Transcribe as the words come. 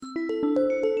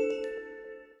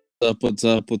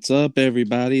What's up,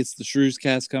 everybody? It's the Shrewz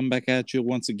cast coming back at you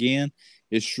once again.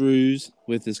 It's Shrewz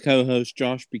with his co-host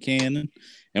Josh Buchanan,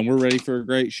 and we're ready for a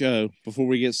great show. Before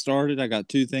we get started, I got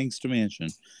two things to mention.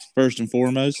 First and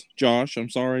foremost, Josh,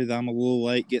 I'm sorry that I'm a little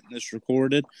late getting this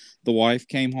recorded. The wife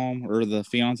came home, or the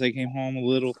fiance came home a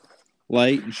little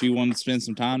late, and she wanted to spend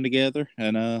some time together,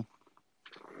 and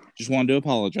just wanted to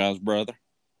apologize, brother.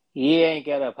 You ain't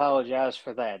got to apologize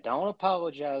for that. Don't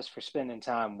apologize for spending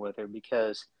time with her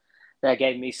because that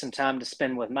gave me some time to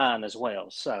spend with mine as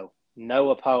well. So, no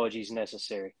apologies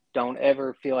necessary. Don't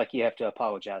ever feel like you have to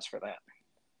apologize for that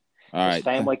All because right,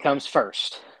 family comes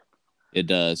first. it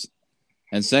does.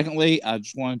 And secondly, I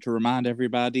just wanted to remind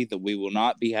everybody that we will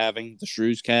not be having the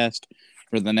Shrews cast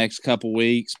for the next couple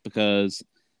weeks because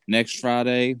next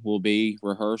Friday will be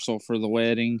rehearsal for the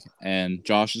wedding, and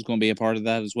Josh is going to be a part of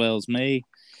that as well as me.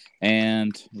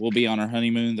 And we'll be on our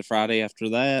honeymoon the Friday after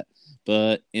that.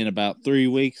 But in about 3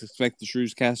 weeks, expect the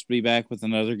Shrews cast to be back with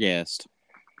another guest.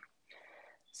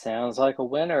 Sounds like a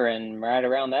winner, and right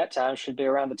around that time should be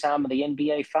around the time of the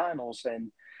NBA Finals.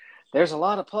 And there's a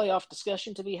lot of playoff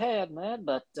discussion to be had, man.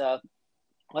 But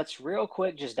let's real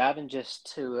quick just dive in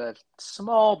just to a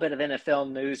small bit of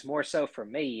NFL news, more so for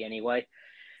me anyway.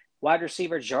 Wide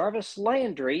receiver Jarvis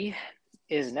Landry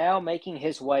is now making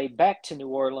his way back to New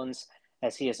Orleans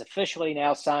as he is officially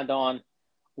now signed on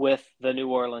with the New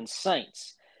Orleans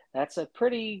Saints. That's a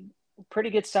pretty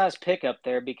good size pickup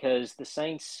there because the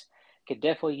Saints could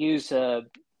definitely use a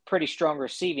pretty strong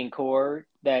receiving core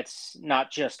that's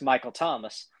not just Michael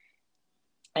Thomas.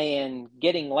 And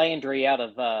getting Landry out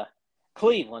of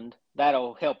Cleveland,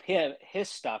 that'll help his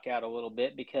stock out a little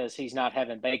bit because he's not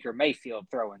having Baker Mayfield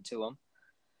throwing to him.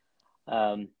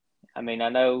 I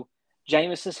know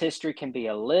Jameis's history can be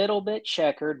a little bit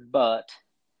checkered, but,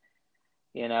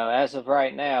 as of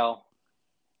right now,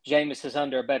 Jameis is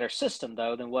under a better system,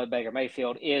 though, than what Baker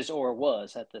Mayfield is or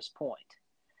was at this point.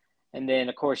 And then,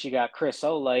 of course, you got Chris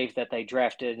Olave that they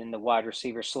drafted in the wide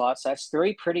receiver slots. That's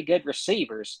three pretty good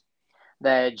receivers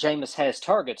that Jameis has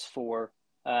targets for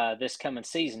this coming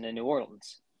season in New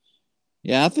Orleans.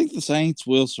 Yeah, I think the Saints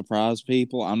will surprise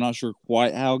people. I'm not sure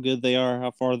quite how good they are, how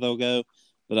far they'll go,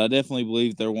 but I definitely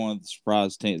believe they're one of the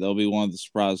surprise teams. They'll be one of the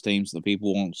surprise teams that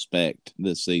people won't expect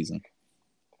this season.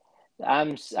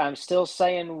 I'm still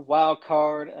saying wild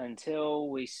card until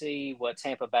we see what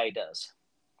Tampa Bay does.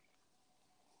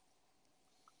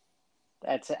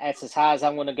 That's as high as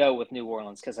I'm going to go with New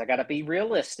Orleans because I got to be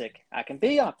realistic. I can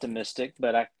be optimistic,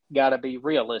 but I got to be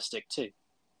realistic too.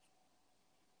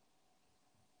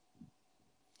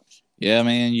 Yeah,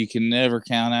 man, you can never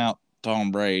count out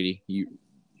Tom Brady.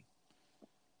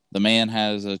 The man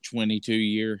has a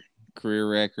 22-year career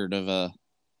record of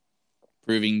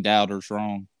proving doubters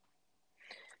wrong.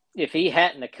 If he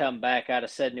hadn't have come back, I'd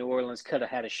have said New Orleans could have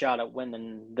had a shot at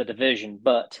winning the division.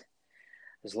 But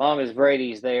as long as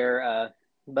Brady's there, I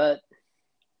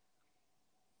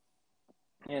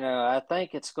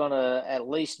think it's going to at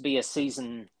least be a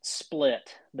season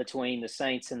split between the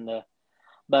Saints and the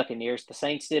Buccaneers. The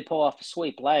Saints did pull off a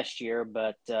sweep last year,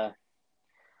 but I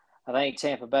think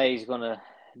Tampa Bay is going to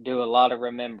do a lot of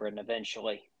remembering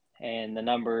eventually, and the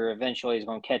number eventually is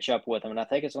going to catch up with them. And I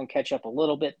think it's going to catch up a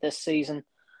little bit this season,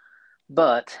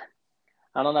 but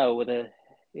I don't know.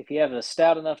 If you have a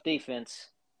stout enough defense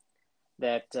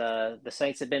that the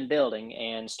Saints have been building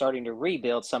and starting to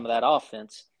rebuild some of that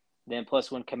offense, then plus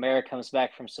when Kamara comes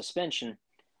back from suspension,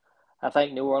 I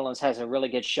think New Orleans has a really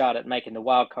good shot at making the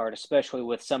wild card, especially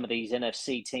with some of these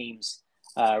NFC teams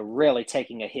really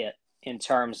taking a hit in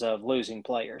terms of losing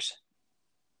players.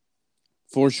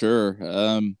 For sure.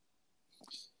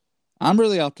 I'm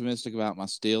really optimistic about my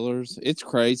Steelers. It's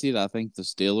crazy that I think the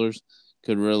Steelers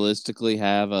could realistically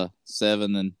have a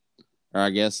 8-10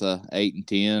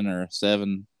 or a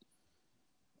 7.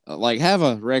 Have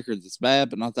a record that's bad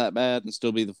but not that bad and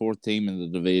still be the fourth team in the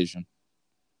division.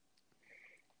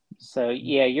 So,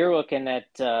 yeah, you're looking at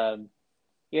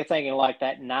you're thinking like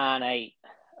that 9-8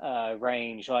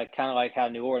 range, like kind of like how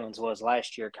New Orleans was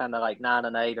last year, kind of like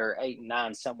 9-8 or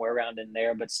 8-9, somewhere around in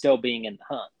there, but still being in the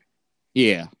hunt.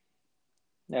 Yeah.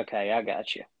 Okay, I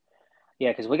got you.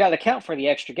 Yeah, because we got to count for the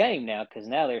extra game now, because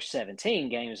now there's 17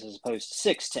 games as opposed to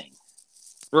 16.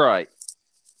 Right.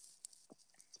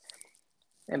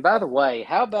 And by the way,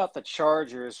 how about the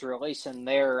Chargers releasing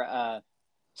their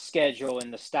schedule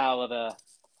in the style of a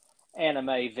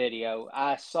anime video?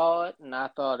 I saw it and I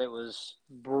thought it was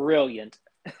brilliant,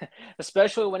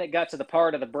 especially when it got to the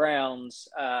part of the Browns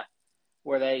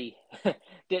where they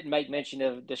didn't make mention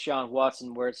of Deshaun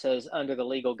Watson, where it says under the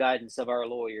legal guidance of our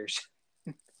lawyers.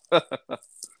 I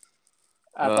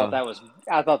thought that was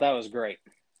great.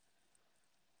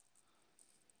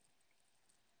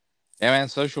 Yeah, man,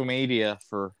 social media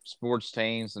for sports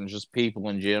teams and just people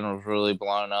in general is really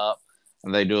blown up.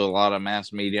 And they do a lot of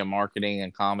mass media marketing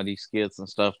and comedy skits and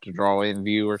stuff to draw in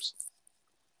viewers.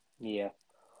 Yeah.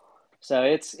 So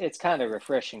it's kind of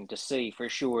refreshing to see for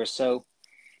sure. So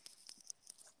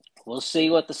we'll see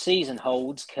what the season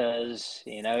holds because,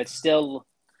 it's still,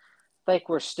 I think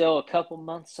we're still a couple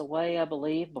months away, I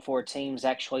believe, before teams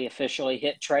actually officially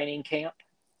hit training camp.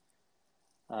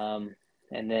 And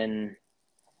then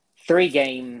 3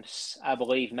 games, I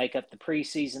believe, make up the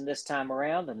preseason this time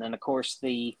around. And then, of course,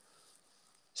 the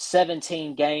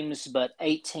 17 games, but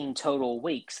 18 total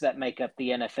weeks that make up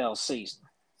the NFL season.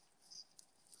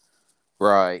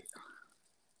 Right.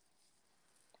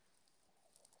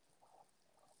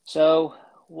 So,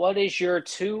 what is your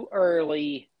too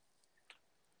early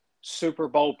Super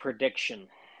Bowl prediction?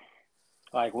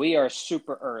 Like, we are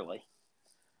super early.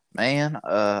 Man,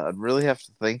 I'd really have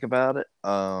to think about it.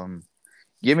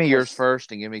 Give me yours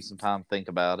first and give me some time to think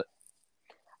about it.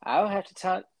 I'll have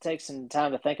to take some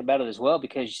time to think about it as well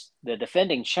because the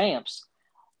defending champs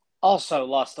also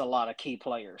lost a lot of key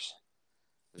players.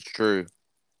 It's true.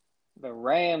 The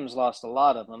Rams lost a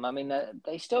lot of them. I mean,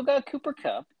 they still got Cooper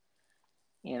Kupp,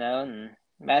 and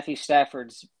Matthew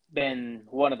Stafford's been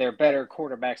one of their better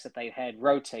quarterbacks that they've had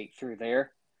rotate through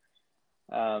there.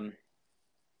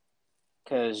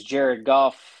 Because Jared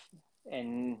Goff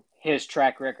and his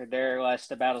track record there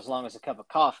lasts about as long as a cup of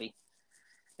coffee.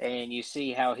 And you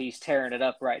see how he's tearing it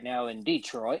up right now in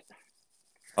Detroit.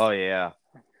 Oh, yeah.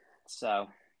 So,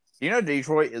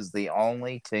 Detroit is the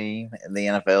only team in the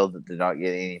NFL that did not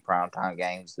get any primetime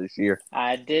games this year.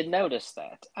 I did notice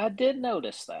that.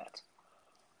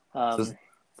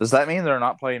 Does that mean they're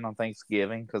not playing on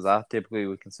Thanksgiving? Because I typically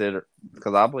would consider,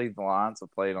 because I believe the Lions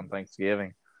have played on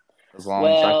Thanksgiving as long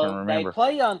as I can remember. They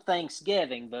play on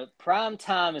Thanksgiving, but prime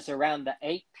time is around the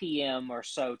 8 p.m. or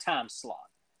so time slot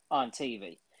on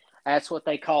TV. That's what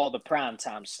they call the prime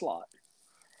time slot.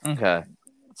 Okay.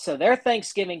 So their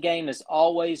Thanksgiving game is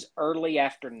always early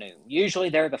afternoon. Usually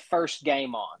they're the first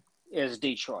game on, is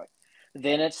Detroit.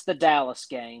 Then it's the Dallas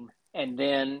game, and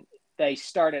then they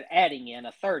started adding in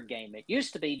a third game. It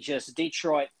used to be just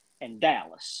Detroit and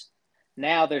Dallas.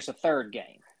 Now there's a third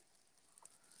game.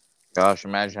 Gosh,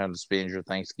 imagine having to spend your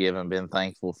Thanksgiving being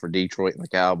thankful for Detroit and the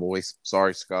Cowboys.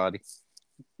 Sorry, Scotty.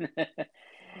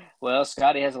 Well,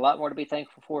 Scotty has a lot more to be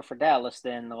thankful for Dallas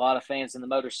than a lot of fans in the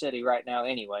Motor City right now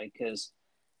anyway, because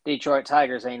Detroit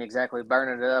Tigers ain't exactly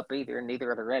burning it up either, and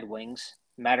neither are the Red Wings.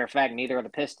 Matter of fact, neither are the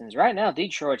Pistons. Right now,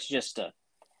 Detroit's just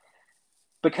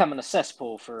becoming a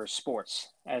cesspool for sports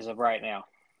as of right now.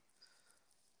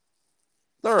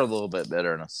 They're a little bit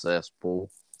better than a cesspool.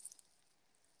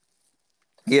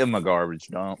 Give them a garbage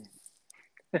dump.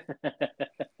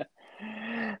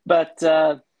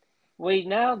 But we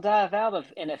now dive out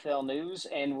of NFL news,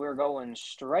 and we're going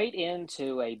straight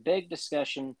into a big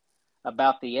discussion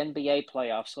about the NBA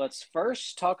playoffs. Let's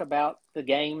first talk about the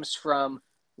games from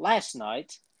last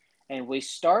night, and we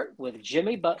start with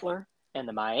Jimmy Butler and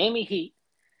the Miami Heat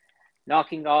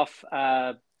knocking off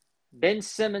Ben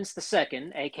Simmons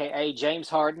II, a.k.a. James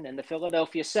Harden, and the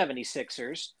Philadelphia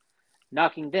 76ers,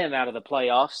 knocking them out of the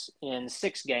playoffs in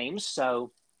 6 games.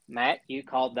 So, Matt, you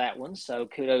called that one, so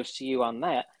kudos to you on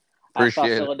that.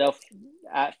 Appreciate it.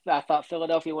 I thought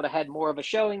Philadelphia would have had more of a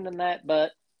showing than that,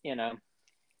 but,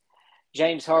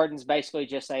 James Harden's basically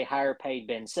just a higher-paid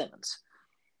Ben Simmons.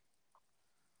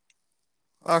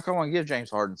 Oh, come on, give James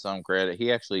Harden some credit.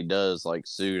 He actually does,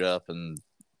 suit up and,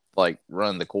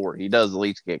 run the court. He does at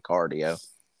least get cardio.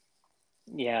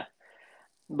 Yeah,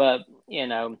 but,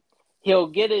 he'll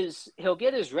get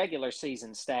his regular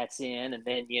season stats in and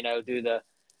then, do the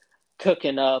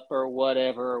cooking up or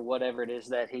whatever it is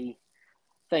that he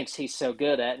thinks he's so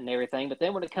good at and everything. But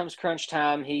then when it comes crunch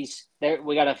time, he's there.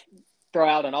 We got to throw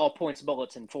out an all points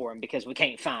bulletin for him because we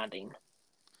can't find him.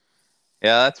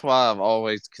 Yeah, that's why I've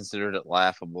always considered it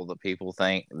laughable that people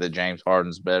think that James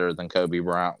Harden's better than Kobe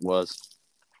Bryant was.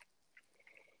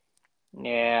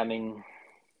 Yeah, I mean,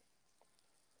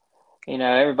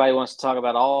 everybody wants to talk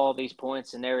about all these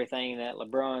points and everything that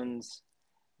LeBron's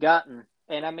gotten.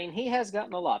 And, I mean, he has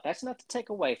gotten a lot. That's not to take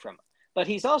away from it. But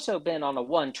he's also been on a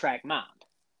one-track mind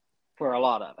for a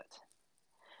lot of it.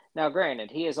 Now,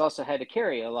 granted, he has also had to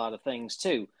carry a lot of things,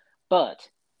 too. But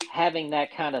having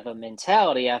that kind of a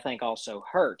mentality, I think, also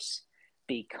hurts.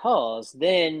 Because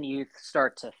then you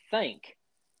start to think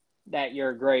that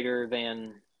you're greater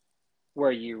than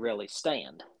where you really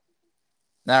stand.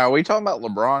 Now, are we talking about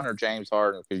LeBron or James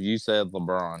Harden? Because you said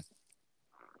LeBron.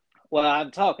 Well,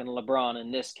 I'm talking LeBron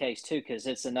in this case, too, because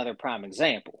it's another prime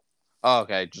example. Oh,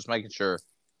 okay, just making sure.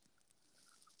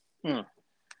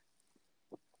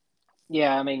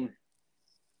 Yeah, I mean,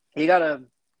 you got to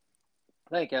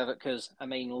think of it because, I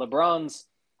mean, LeBron's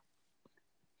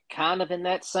kind of in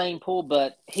that same pool,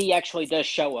 but he actually does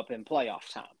show up in playoff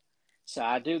time. So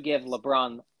I do give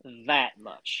LeBron that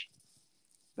much.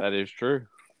 That is true.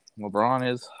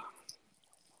 LeBron's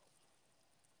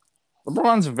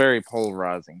a very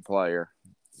polarizing player.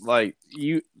 I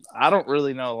don't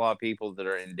really know a lot of people that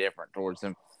are indifferent towards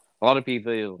him. A lot of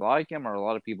people either like him or a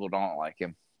lot of people don't like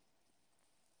him.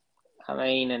 I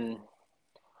mean, and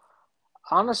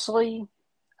honestly,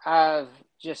 I've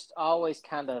just always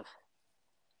kind of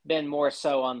been more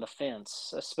so on the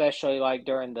fence, especially like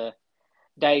during the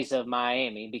days of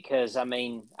Miami, because I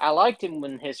mean, I liked him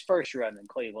when his first run in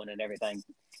Cleveland and everything.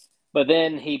 But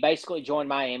then he basically joined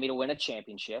Miami to win a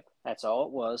championship. That's all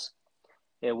it was.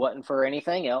 It wasn't for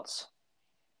anything else.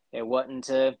 It wasn't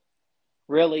to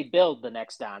really build the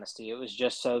next dynasty. It was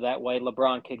just so that way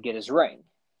LeBron could get his ring.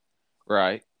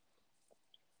 Right.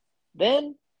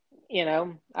 Then,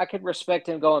 I could respect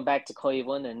him going back to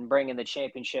Cleveland and bringing the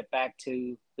championship back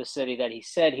to the city that he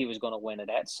said he was going to win it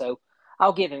at. So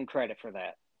I'll give him credit for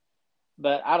that.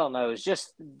 But I don't know. It's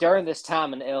just during this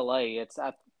time in LA,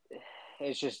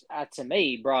 it's just, to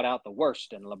me, brought out the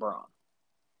worst in LeBron.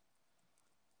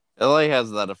 LA has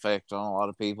that effect on a lot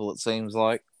of people, it seems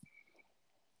like.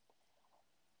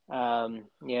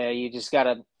 Yeah, you just got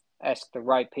to ask the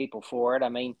right people for it. I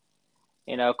mean,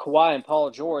 Kawhi and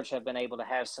Paul George have been able to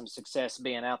have some success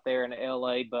being out there in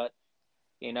LA, but,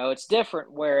 it's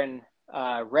different wearing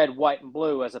red, white, and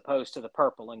blue as opposed to the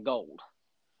purple and gold.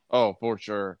 Oh, for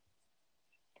sure.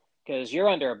 Because you're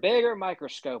under a bigger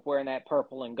microscope wearing that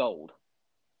purple and gold.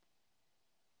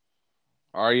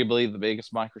 Arguably the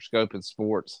biggest microscope in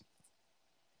sports.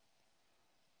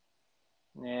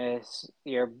 Yes,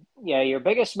 your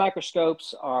biggest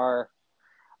microscopes are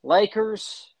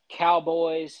Lakers,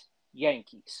 Cowboys,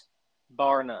 Yankees,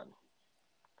 bar none.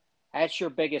 That's your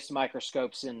biggest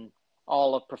microscopes in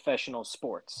all of professional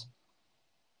sports.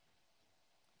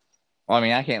 Well, I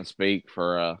mean, I can't speak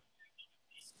for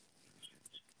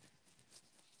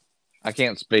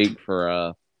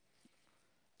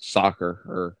soccer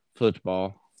or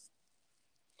football.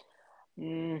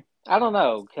 I don't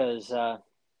know, because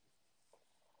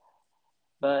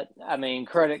but, I mean,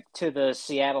 credit to the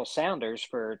Seattle Sounders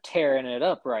for tearing it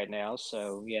up right now.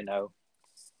 So,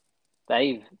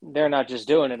 they're not just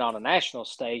doing it on a national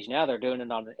stage. Now they're doing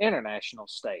it on an international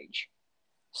stage.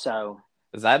 So,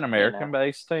 is that an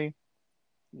American-based team?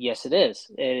 Yes, it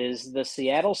is. It is the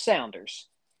Seattle Sounders.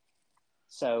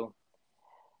 So,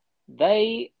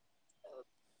 their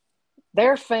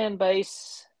fan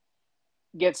base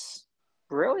gets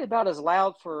really about as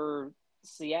loud for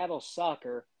Seattle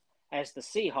soccer as the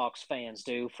Seahawks fans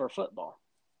do for football.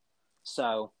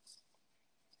 So,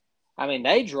 I mean,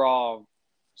 they draw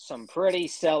some pretty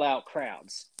sellout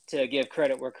crowds, to give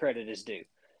credit where credit is due.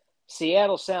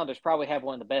 Seattle Sounders probably have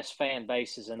one of the best fan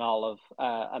bases in all of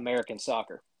American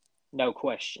soccer. No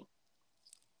question.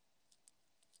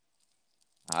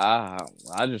 I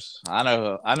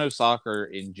know soccer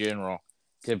in general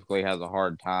typically has a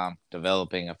hard time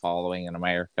developing a following in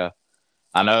America.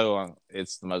 I know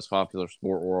it's the most popular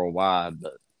sport worldwide,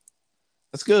 but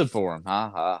it's good for them.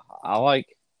 I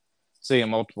like seeing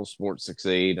multiple sports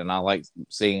succeed, and I like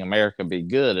seeing America be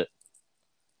good at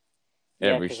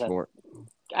every sport.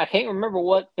 I can't remember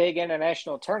what big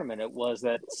international tournament it was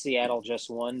that Seattle just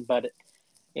won, but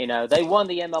they won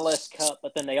the MLS Cup,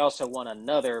 but then they also won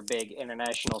another big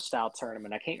international style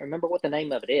tournament. I can't remember what the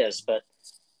name of it is, but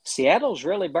Seattle's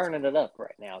really burning it up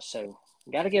right now. So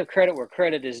got to give credit where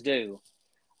credit is due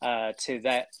to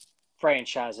that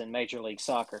franchise in Major League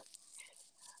Soccer.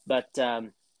 But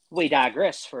we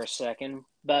digress for a second.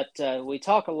 But we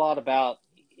talk a lot about,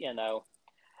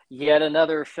 yet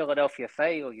another Philadelphia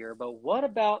failure. But what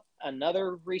about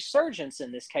another resurgence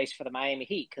in this case for the Miami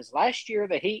Heat? Because last year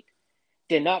the Heat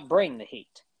did not bring the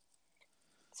heat.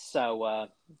 So,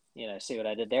 see what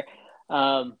I did there.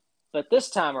 But this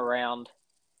time around,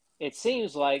 it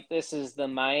seems like this is the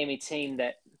Miami team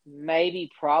that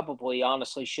probably,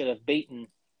 honestly should have beaten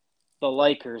the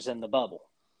Lakers in the bubble.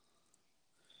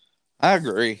 I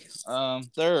agree.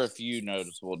 There are a few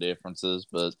noticeable differences,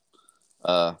 but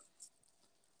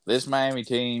this Miami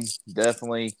team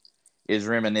definitely is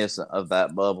reminiscent of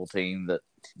that bubble team that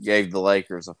gave the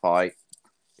Lakers a fight.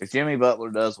 If Jimmy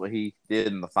Butler does what he did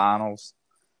in the finals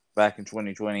back in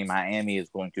 2020, Miami is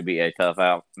going to be a tough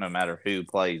out no matter who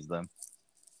plays them.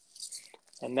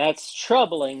 And that's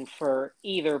troubling for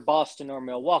either Boston or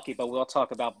Milwaukee, but we'll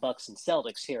talk about Bucks and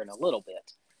Celtics here in a little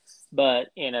bit. But,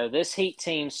 this Heat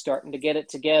team's starting to get it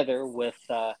together with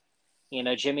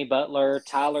Jimmy Butler,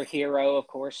 Tyler Hero, of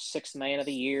course, sixth man of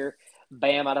the year.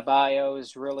 Bam Adebayo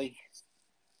is really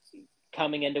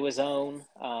coming into his own.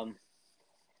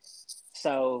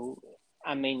 So,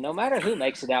 I mean, no matter who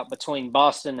makes it out between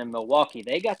Boston and Milwaukee,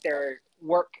 they got their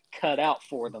work cut out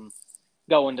for them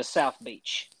going to South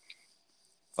Beach.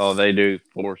 Oh, they do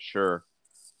for sure.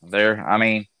 I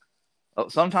mean,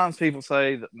 sometimes people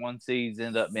say that one seeds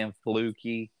end up being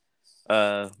fluky.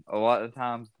 A lot of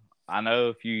times, I know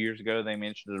a few years ago they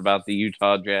mentioned about the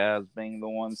Utah Jazz being the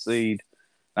one seed,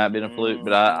 not being a fluke,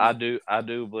 but I do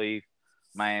believe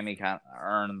Miami kind of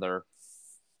earned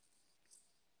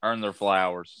their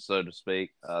flowers, so to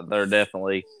speak. They're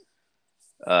definitely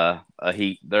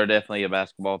They're definitely a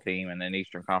basketball team in an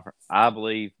Eastern Conference. I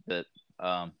believe that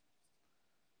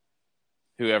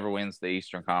whoever wins the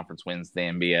Eastern Conference wins the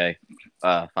NBA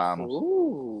Finals.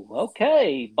 Ooh,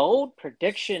 okay. Bold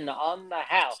prediction on the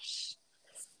house.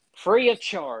 Free of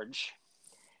charge.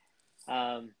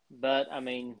 But, I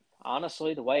mean,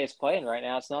 honestly, the way it's playing right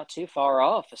now, it's not too far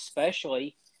off,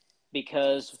 especially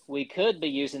because we could be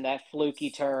using that fluky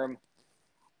term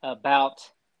about,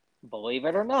 believe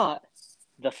it or not,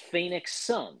 the Phoenix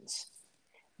Suns.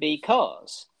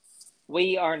 Because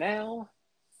we are now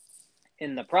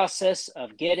in the process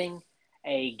of getting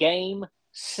a Game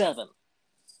 7.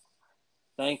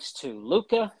 Thanks to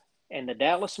Luka and the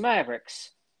Dallas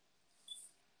Mavericks.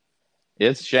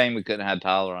 It's a shame we couldn't have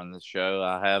Tyler on this show.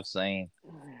 I have seen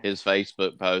his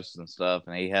Facebook posts and stuff,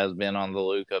 and he has been on the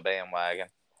Luka bandwagon.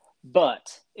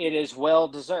 But it is well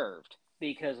deserved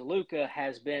because Luka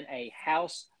has been a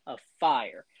house of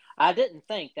fire. I didn't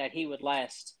think that he would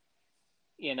last,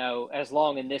 as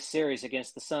long in this series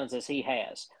against the Suns as he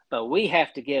has. But we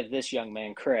have to give this young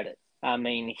man credit. I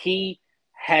mean, he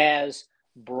has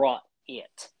brought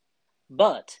it.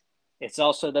 But it's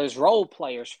also those role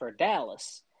players for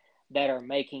Dallas that are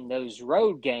making those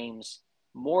road games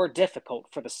more difficult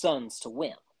for the Suns to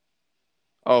win.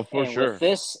 Oh, for sure.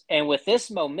 With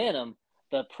this momentum,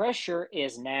 the pressure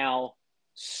is now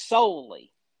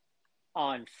solely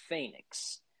on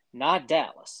Phoenix, not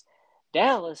Dallas.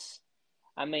 Dallas,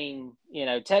 I mean,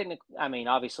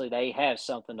 obviously they have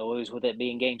something to lose with it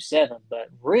being Game 7, but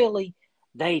really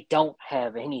they don't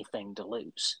have anything to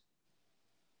lose.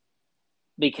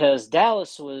 Because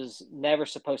Dallas was never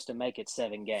supposed to make it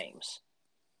 7 games.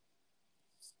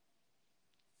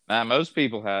 Now, most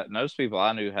people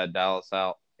I knew had Dallas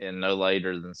out in no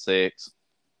later than 6.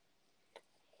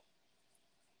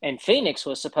 And Phoenix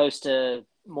was supposed to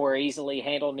more easily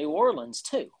handle New Orleans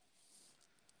too.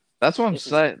 That's what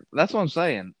I'm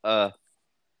saying.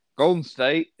 Golden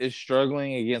State is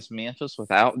struggling against Memphis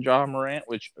without Ja Morant,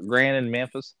 which granted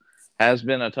Memphis has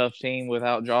been a tough team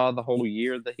without Ja the whole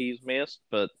year that he's missed,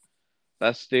 but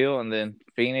that's still. And then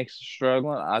Phoenix is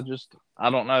struggling. I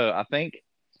don't know. I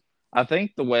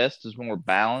think the West is more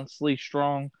balancedly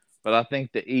strong, but I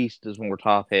think the East is more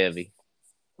top heavy.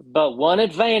 But one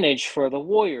advantage for the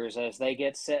Warriors as they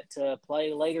get set to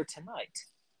play later tonight,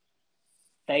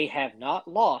 they have not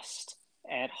lost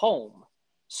at home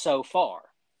so far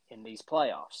in these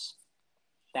playoffs.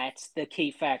 That's the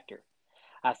key factor.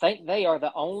 I think they are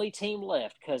the only team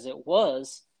left because it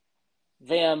was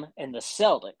them and the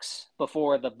Celtics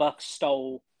before the Bucks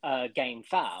stole Game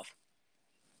 5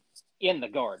 in the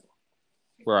Garden.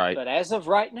 Right. But as of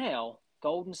right now,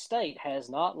 Golden State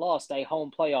has not lost a home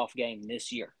playoff game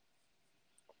this year.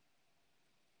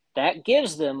 That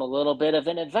gives them a little bit of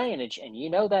an advantage, and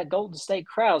that Golden State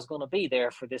crowd is going to be there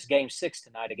for this Game 6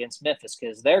 tonight against Memphis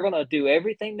because they're going to do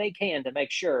everything they can to make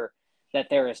sure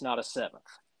that there is not a 7th.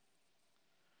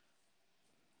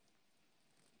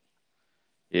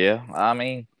 Yeah, I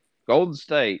mean, Golden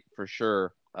State for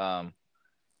sure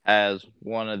has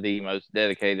one of the most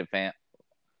dedicated fan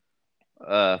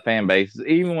bases,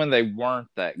 even when they weren't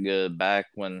that good back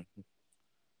when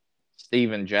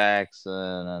Steven Jackson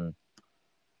and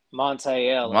Monte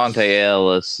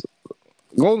Ellis.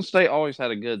 Golden State always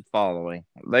had a good following.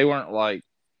 They weren't like,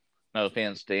 no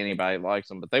offense to anybody that likes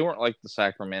them, but they weren't like the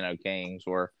Sacramento Kings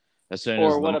where as soon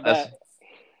as what about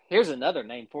here's another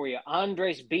name for you,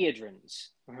 Andres Biedrins.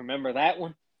 Remember that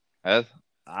one? I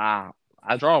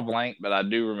draw a blank, but I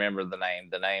do remember the name.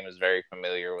 The name is very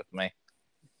familiar with me.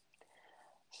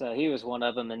 So he was one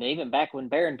of them, and even back when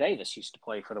Baron Davis used to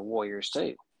play for the Warriors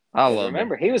too.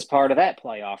 Remember he was part of that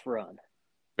playoff run.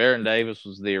 Baron Davis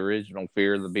was the original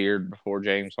Fear of the Beard before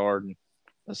James Harden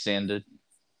ascended.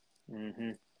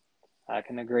 Mm-hmm. I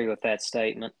can agree with that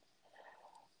statement.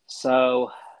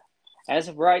 So, as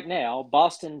of right now,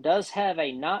 Boston does have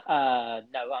I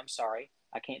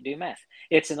can't do math.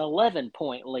 It's an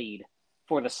 11-point lead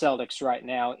for the Celtics right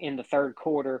now in the third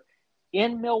quarter.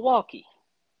 in Milwaukee.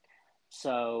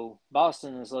 So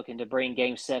Boston is looking to bring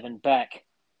Game 7 back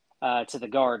to the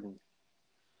Garden.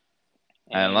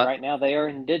 And right now they are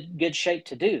in good shape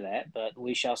to do that, but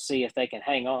we shall see if they can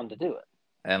hang on to do it.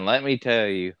 And let me tell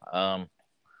you,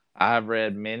 I've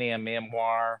read many a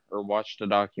memoir or watched a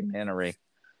documentary,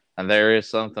 and there is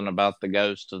something about the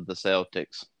ghost of the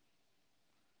Celtics.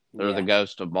 They're the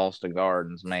ghost of Boston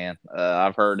Gardens, man.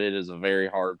 I've heard it is a very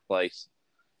hard place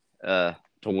to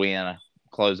win a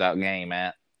closeout game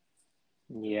at.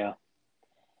 Yeah.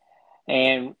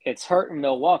 And it's hurting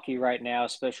Milwaukee right now,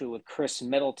 especially with Chris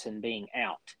Middleton being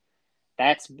out.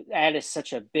 That is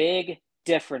such a big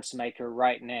difference maker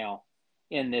right now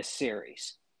in this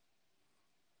series.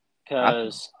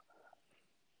 Because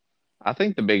I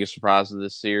think the biggest surprise of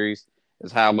this series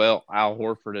is how well Al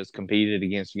Horford has competed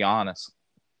against Giannis.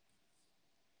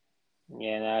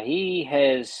 Yeah, now he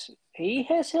has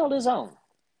held his own.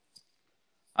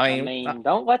 I mean,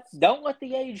 don't let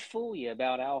the age fool you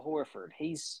about Al Horford.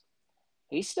 He's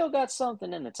still got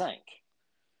something in the tank.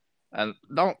 And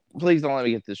please don't let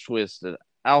me get this twisted.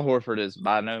 Al Horford is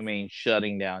by no means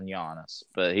shutting down Giannis,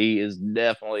 but he is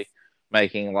definitely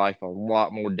making life a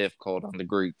lot more difficult on the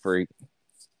Greek Freak.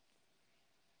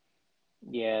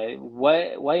 Yeah,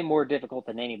 way more difficult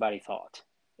than anybody thought.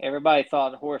 Everybody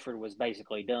thought Horford was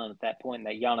basically done at that point, and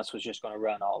that Giannis was just going to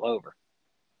run all over.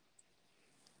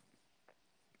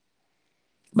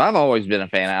 I've always been a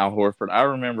fan of Al Horford. I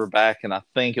remember back, and I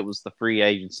think it was the free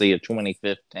agency of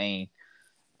 2015.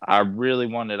 I really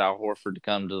wanted Al Horford to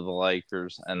come to the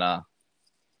Lakers and,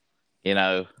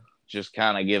 just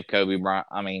kind of give Kobe Bryant.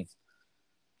 I mean,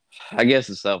 I guess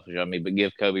it's selfish of me, but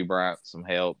give Kobe Bryant some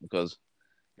help because,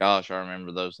 gosh, I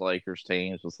remember those Lakers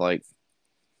teams with like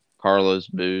Carlos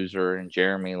Boozer and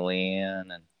Jeremy Lin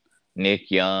and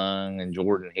Nick Young and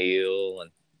Jordan Hill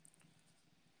and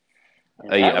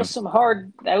those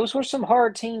were some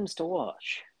hard teams to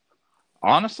watch.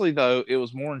 Honestly, though, it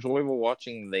was more enjoyable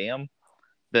watching them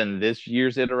than this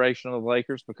year's iteration of the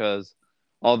Lakers because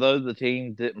although the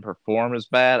team didn't perform as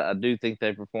bad, I do think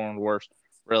they performed worse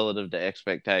relative to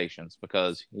expectations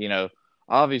because,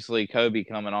 obviously Kobe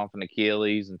coming off an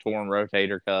Achilles and torn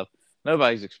rotator cuff,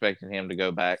 nobody's expecting him to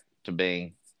go back to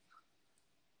being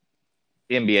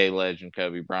NBA legend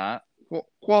Kobe Bryant.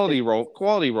 Quality role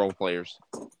players.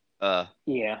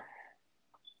 Yeah.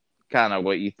 Kind of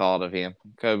what you thought of him.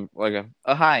 Kobe, like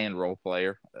a high-end role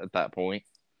player at that point.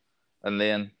 And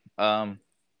then,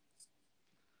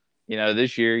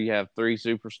 this year you have 3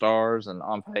 superstars, and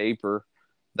on paper,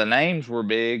 the names were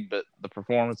big, but the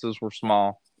performances were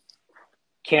small.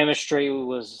 Chemistry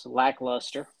was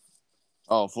lackluster.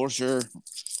 Oh, for sure.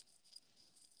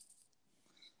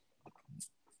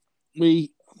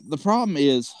 The problem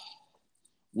is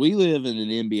we live in an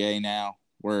NBA now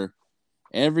where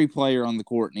every player on the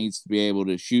court needs to be able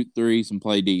to shoot threes and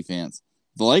play defense.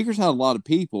 The Lakers had a lot of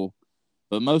people,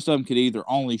 but most of them could either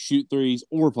only shoot threes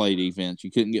or play defense.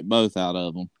 You couldn't get both out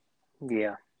of them.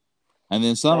 Yeah. And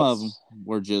then some of them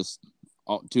were just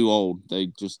too old. They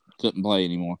just couldn't play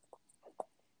anymore.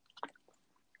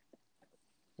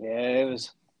 Yeah,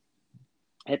 it's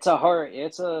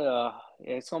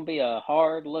going to be a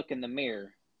hard look in the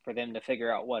mirror for them to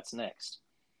figure out what's next.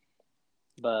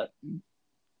 But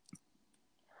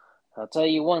I'll tell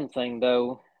you one thing,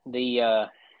 though.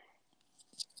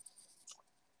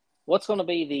 What's going to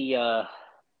be the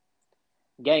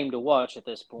game to watch at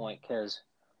this point? Because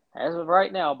as of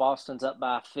right now, Boston's up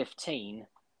by 15.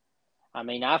 I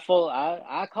mean, I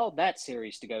called that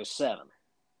series to go 7.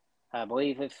 I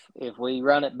believe if we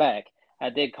run it back, I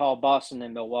did call Boston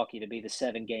and Milwaukee to be the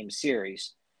 7-game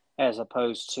series as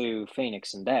opposed to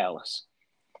Phoenix and Dallas.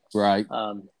 Right.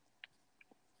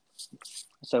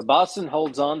 So Boston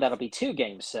holds on. That'll be 2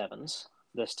 game 7s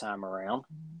this time around.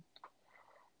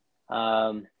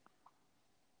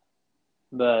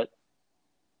 But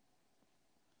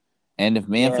if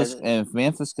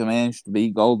Memphis can manage to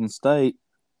beat Golden State,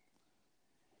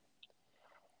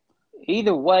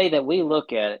 either way that we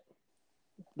look at it,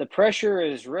 the pressure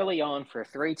is really on for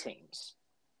 3 teams: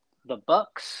 the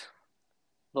Bucks,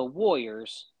 the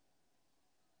Warriors,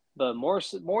 but more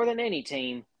than any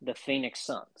team, the Phoenix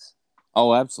Suns.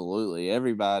 Oh, absolutely.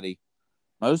 Everybody,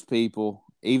 most people,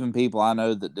 even people I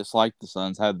know that dislike the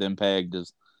Suns, have them pegged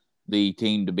as the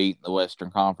team to beat in the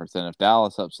Western Conference. And if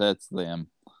Dallas upsets them,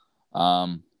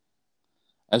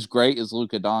 as great as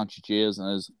Luka Doncic is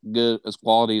and as good as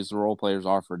quality as the role players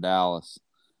are for Dallas,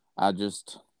 I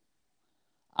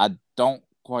don't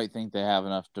quite think they have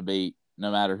enough to beat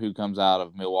no matter who comes out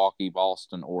of Milwaukee,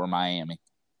 Boston, or Miami.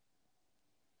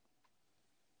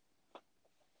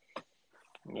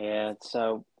 Yeah,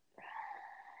 so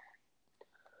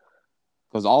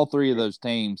Because all three of those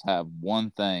teams have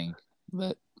one thing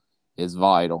that is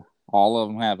vital. All of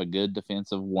them have a good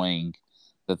defensive wing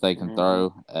that they can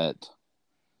throw at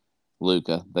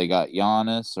Luka. They got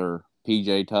Giannis or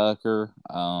PJ Tucker.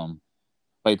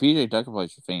 Wait, PJ Tucker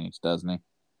plays for Phoenix, doesn't he?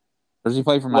 Or does he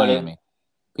play for Miami?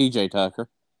 PJ Tucker.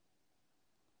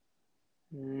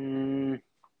 I'm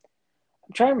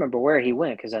trying to remember where he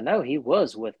went because I know he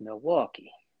was with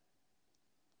Milwaukee.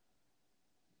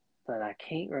 But I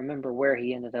can't remember where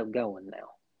he ended up going now.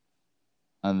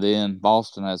 And then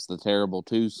Boston has the terrible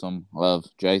twosome of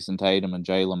Jason Tatum and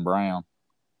Jaylen Brown.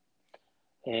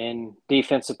 And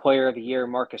Defensive Player of the Year,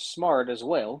 Marcus Smart, as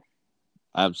well.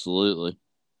 Absolutely.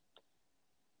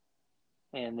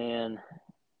 And then,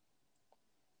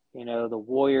 the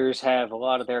Warriors have a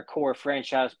lot of their core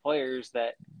franchise players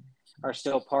that are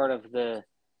still part of the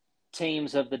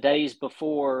teams of the days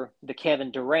before the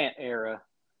Kevin Durant era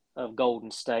of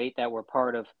Golden State that were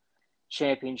part of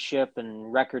championship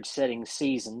and record-setting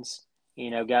seasons.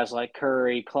 Guys like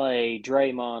Curry, Clay,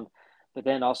 Draymond, but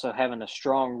then also having a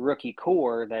strong rookie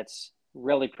core that's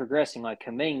really progressing like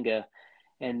Kuminga,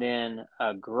 and then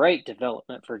a great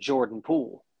development for Jordan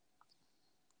Poole.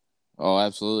 Oh,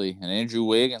 absolutely. And Andrew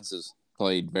Wiggins has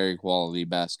played very quality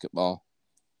basketball.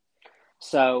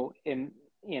 So, I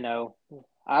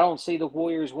don't see the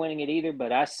Warriors winning it either,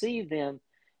 but I see them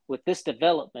with this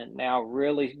development now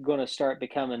really going to start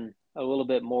becoming a little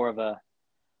bit more of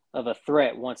a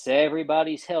threat once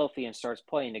everybody's healthy and starts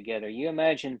playing together. You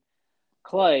imagine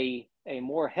Clay, a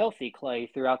more healthy Clay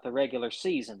throughout the regular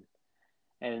season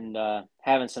and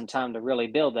having some time to really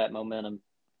build that momentum.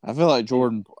 I feel like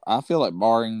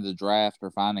barring the draft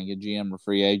or finding a GM or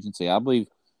free agency, I believe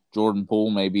Jordan Poole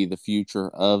may be the future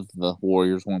of the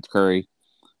Warriors once Curry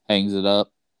hangs it up.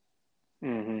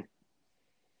 Mm-hmm.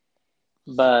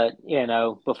 But,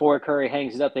 before Curry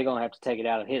hangs it up, they're going to have to take it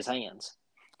out of his hands.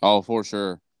 Oh, for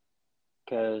sure.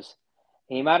 Because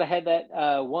he might have had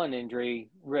that one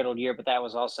injury-riddled year, but that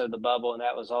was also the bubble, and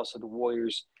that was also the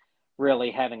Warriors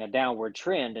really having a downward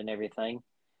trend and everything.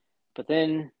 But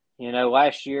then,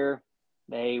 last year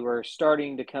they were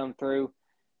starting to come through,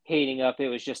 heating up. It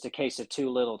was just a case of too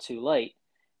little, too late.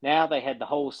 Now they had the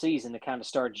whole season to kind of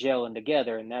start gelling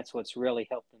together, and that's what's really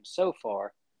helped them so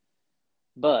far.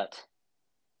 But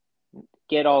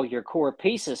get all your core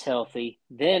pieces healthy,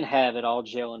 then have it all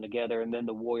gelling together, and then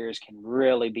the Warriors can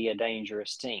really be a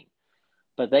dangerous team.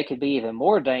 But they could be even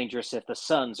more dangerous if the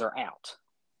Suns are out.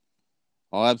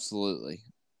 Oh, absolutely.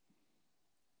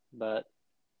 But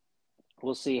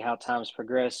we'll see how times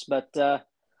progress. But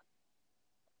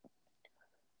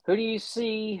who do you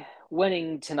see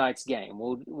winning tonight's game?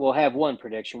 We'll have one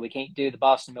prediction. We can't do the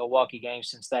Boston-Milwaukee game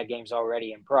since that game's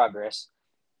already in progress.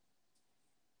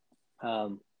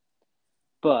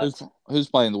 But who's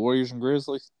playing, the Warriors and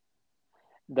Grizzlies?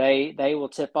 They will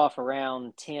tip off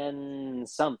around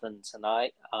 10-something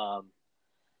tonight.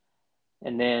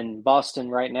 And then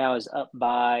Boston right now is up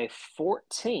by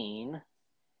 14.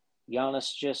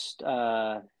 Giannis just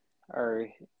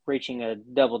reaching a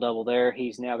double-double there.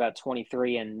 He's now got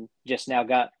 23 and just now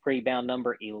got rebound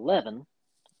number 11.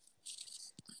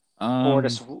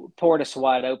 Portis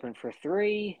wide open for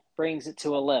 3, brings it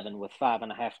to 11 with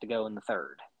 5.5 to go in the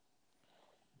third.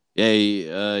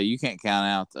 Yeah, you can't count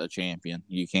out a champion.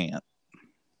 You can't.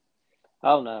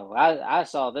 Oh, no. I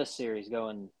saw this series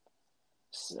going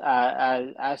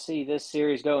I see this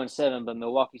series going 7, but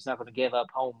Milwaukee's not going to give up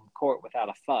home court without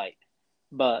a fight.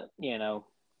 But,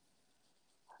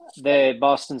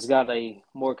 Boston's got a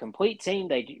more complete team.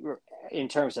 In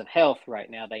terms of health right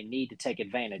now, they need to take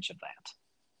advantage of that.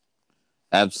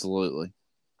 Absolutely.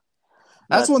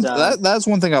 That's one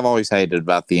thing I've always hated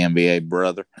about the NBA,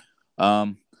 brother.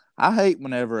 I hate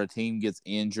whenever a team gets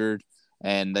injured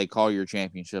and they call your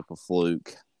championship a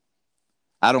fluke.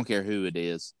 I don't care who it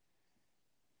is.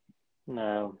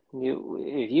 No,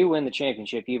 if you win the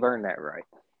championship, you've earned that right.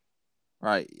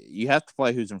 Right. You have to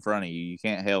play who's in front of you. You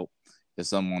can't help if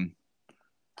someone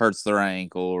hurts their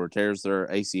ankle or tears their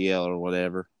ACL or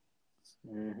whatever.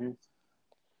 Mm-hmm.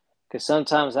 Because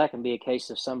sometimes that can be a case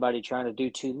of somebody trying to do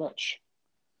too much.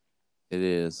 It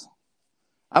is.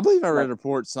 I believe I read a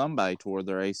report somebody tore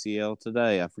their ACL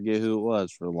today. I forget who it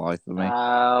was for the life of me.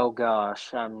 Oh,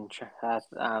 gosh. I'm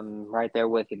right there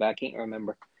with you, but I can't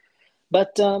remember.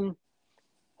 But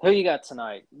who you got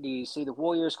tonight? Do you see the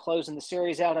Warriors closing the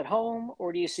series out at home,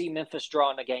 or do you see Memphis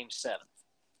drawing a Game 7?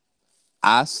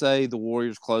 I say the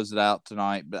Warriors close it out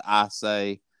tonight, but I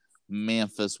say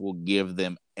Memphis will give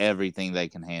them everything they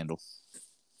can handle.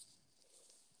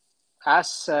 I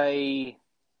say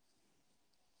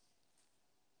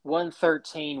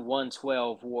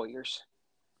 113-112 Warriors.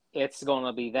 it's going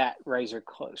to be that razor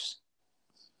close.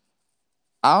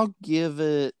 I'll give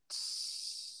it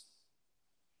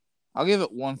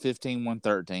 115,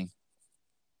 113.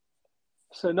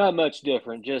 So not much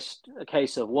different, just a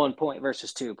case of 1 point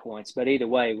versus 2 points. But either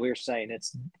way, we're saying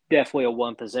it's definitely a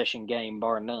one-possession game,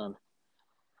 bar none.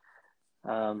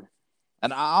 And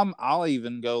I'll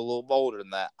even go a little bolder than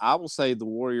that. I will say the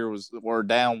Warriors were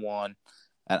down 1,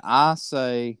 and I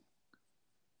say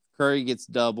Curry gets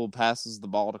doubled, passes the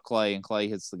ball to Clay, and Clay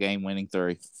hits the game-winning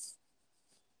 3.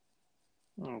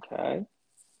 Okay.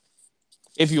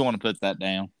 If you want to put that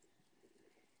down.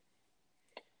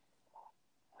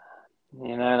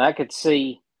 And I could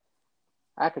see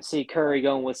Curry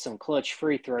going with some clutch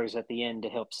free throws at the end to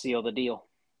help seal the deal.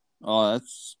 Oh,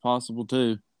 that's possible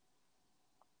too.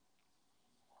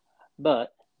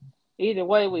 But either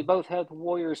way, we both have the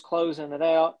Warriors closing it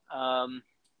out.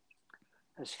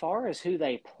 As far as who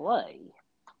they play,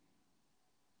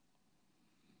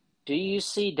 do you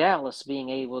see Dallas being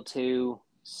able to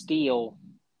steal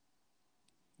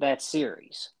that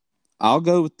series? I'm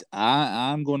going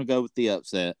to go with the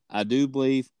upset. I do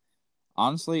believe,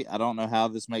 honestly, I don't know how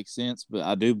this makes sense, but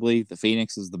I do believe the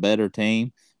Phoenix is the better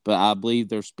team. But I believe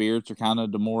their spirits are kind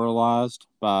of demoralized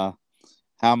by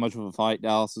how much of a fight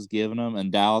Dallas is giving them,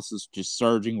 and Dallas is just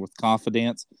surging with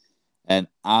confidence. And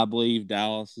I believe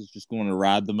Dallas is just going to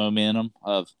ride the momentum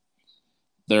of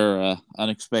their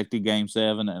unexpected Game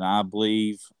 7, and I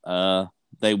believe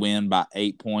they win by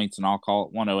 8 points, and I'll call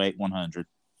it 108-100.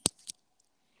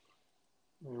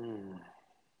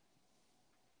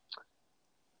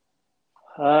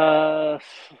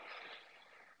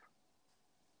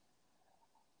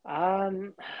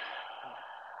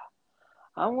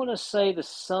 I want to say the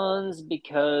Suns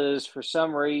because for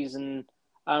some reason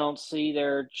I don't see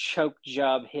their choke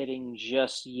job hitting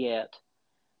just yet.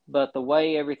 But the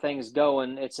way everything's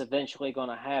going, it's eventually going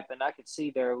to happen. I could see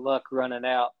their luck running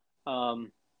out.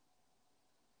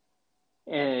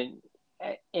 And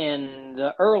in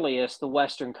the earliest, the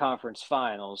Western Conference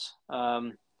Finals,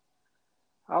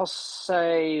 I'll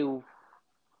say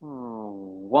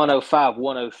 105,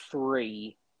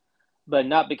 103. But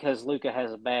not because Luka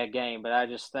has a bad game, but I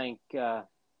just think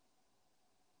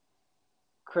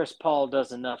Chris Paul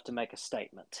does enough to make a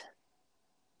statement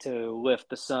to lift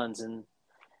the Suns in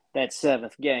that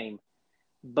 7th game.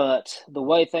 But the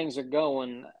way things are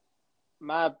going,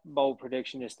 my bold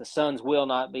prediction is the Suns will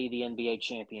not be the NBA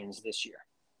champions this year.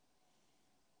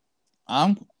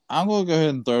 I'm going to go ahead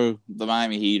and throw the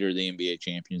Miami Heat or the NBA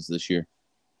champions this year.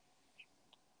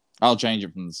 I'll change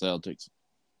it from the Celtics.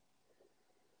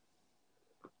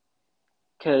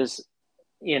 Because,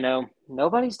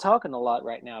 nobody's talking a lot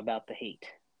right now about the Heat.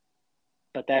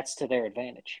 But that's to their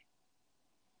advantage.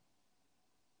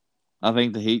 I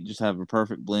think the Heat just have a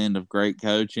perfect blend of great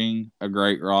coaching, a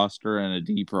great roster, and a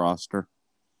deep roster.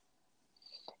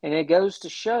 And it goes to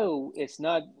show it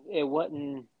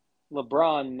wasn't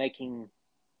LeBron making,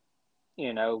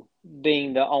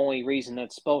 being the only reason that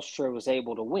Spoelstra was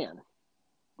able to win.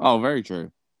 Oh, very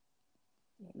true.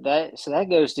 So that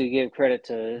goes to give credit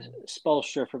to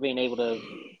Spoelstra for being able to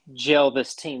gel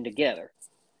this team together.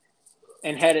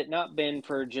 And had it not been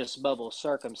for just bubble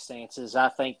circumstances, I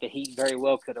think the Heat very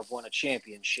well could have won a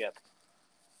championship.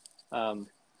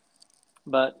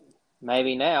 But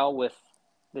maybe now, with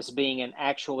this being an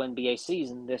actual NBA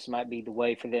season, this might be the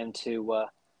way for them to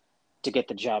get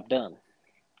the job done.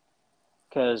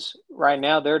 Because right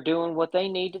now they're doing what they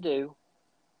need to do.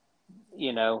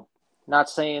 Not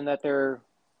saying that they're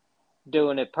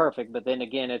doing it perfect, but then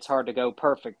again, it's hard to go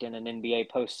perfect in an NBA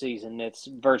postseason. It's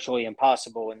virtually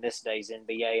impossible in this day's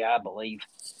NBA, I believe.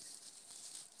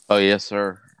 Oh, yes,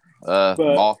 sir.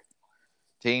 Ball,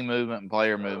 team movement and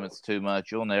player movement's too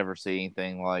much. You'll never see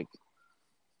anything like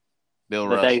Bill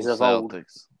Russell's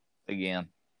Celtics again.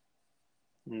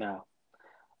 No.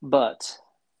 But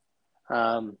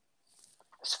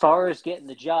as far as getting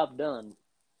the job done,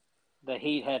 the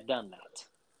Heat have done that.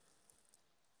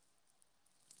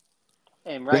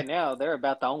 And right now, they're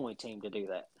about the only team to do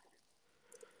that.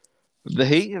 The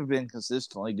Heat have been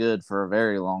consistently good for a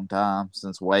very long time,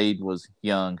 since Wade was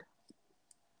young.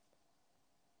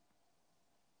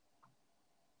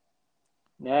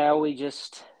 Now we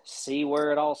just see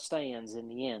where it all stands in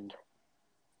the end.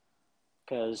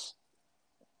 Because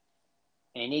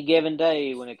any given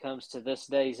day when it comes to this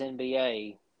day's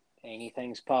NBA,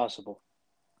 anything's possible.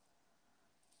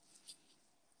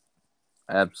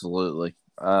 Absolutely.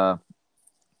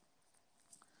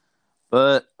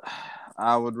 But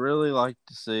I would really like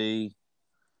to see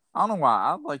 – I don't know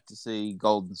why. I'd like to see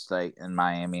Golden State and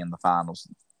Miami in the finals.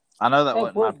 I know that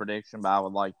wasn't my prediction, but I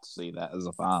would like to see that as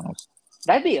a finals.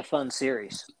 That'd be a fun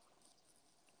series.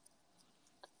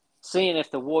 seeing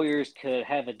if the Warriors could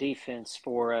have a defense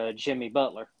for Jimmy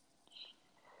Butler.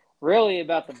 Really,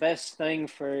 about the best thing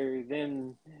for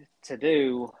them to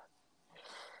do,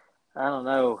 I don't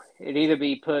know. It'd either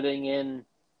be putting in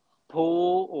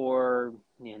Poole or,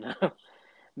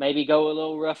 maybe go a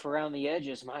little rough around the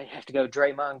edges. Might have to go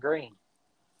Draymond Green.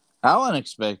 How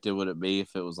unexpected would it be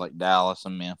if it was like Dallas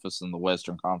and Memphis in the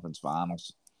Western Conference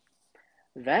Finals?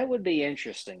 That would be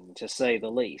interesting, to say the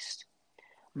least.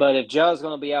 But if Ja's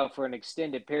going to be out for an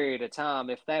extended period of time,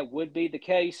 if that would be the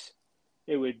case,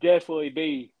 it would definitely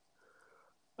be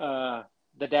the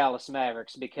Dallas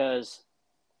Mavericks because,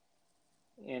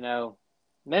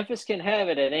 Memphis can have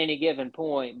it at any given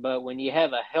point, but when you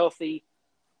have a healthy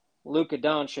Luka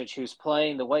Doncic who's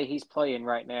playing the way he's playing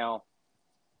right now,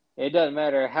 it doesn't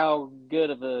matter how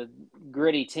good of a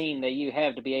gritty team that you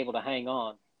have to be able to hang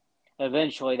on.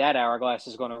 Eventually, that hourglass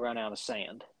is going to run out of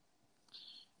sand.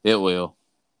 It will.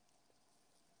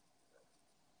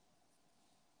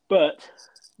 But,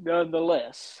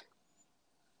 nonetheless.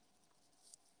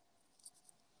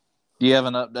 Do you have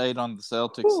an update on the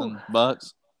Celtics and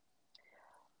Bucks?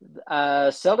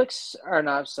 Not Celtics.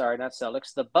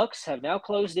 The Bucks have now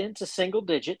closed into single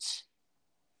digits.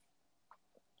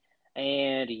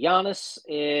 And Giannis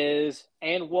is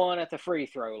and one at the free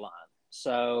throw line.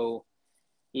 So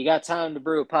you got time to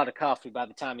brew a pot of coffee by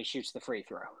the time he shoots the free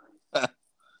throw.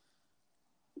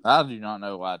 I do not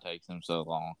know why it takes him so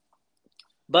long.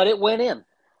 But it went in.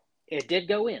 It did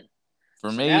go in.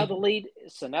 For me. Now the lead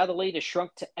has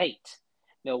shrunk to 8.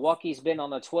 Milwaukee's been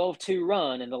on a 12-2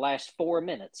 run in the last 4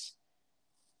 minutes.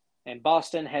 And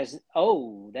Boston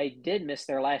they did miss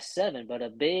their last 7, but a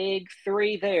big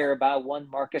 3 there by one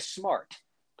Marcus Smart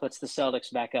puts the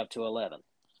Celtics back up to 11.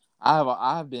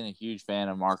 I've been a huge fan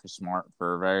of Marcus Smart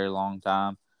for a very long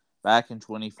time. Back in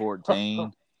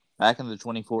 2014, back in the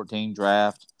 2014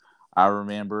 draft, I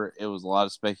remember it was a lot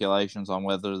of speculations on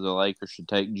whether the Lakers should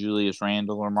take Julius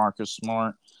Randle or Marcus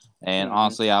Smart. And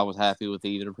honestly, I was happy with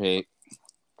either pick.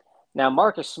 Now,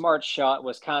 Marcus Smart's shot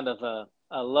was kind of a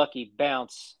lucky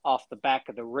bounce off the back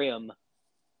of the rim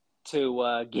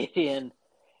to get in.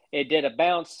 It did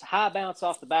a high bounce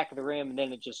off the back of the rim, and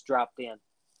then it just dropped in.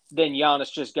 Then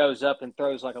Giannis just goes up and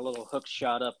throws like a little hook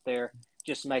shot up there.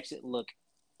 Just makes it look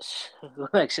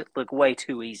way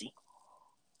too easy.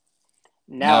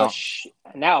 Now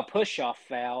a push-off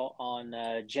foul on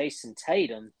Jason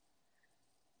Tatum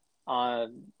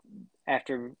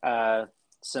after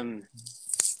some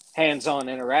hands-on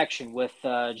interaction with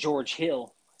George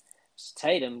Hill.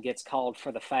 Tatum gets called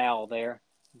for the foul there.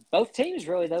 Both teams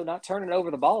really, though, not turning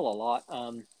over the ball a lot.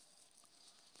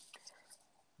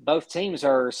 Both teams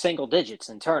are single digits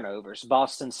in turnovers.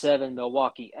 Boston 7,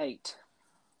 Milwaukee 8.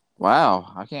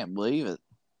 Wow, I can't believe it.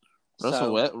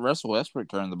 Russell Westbrook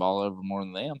turned the ball over more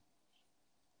than them.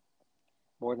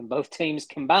 More than both teams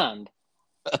combined.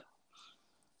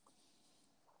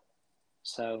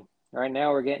 So, right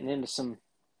now we're getting into some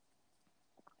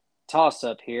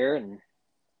toss-up here, and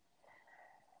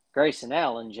Grayson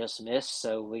Allen just missed,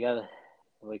 so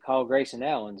we call Grayson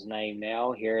Allen's name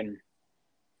now here in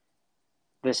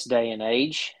this day and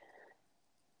age.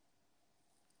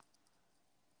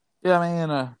 Yeah,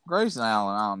 man, Grayson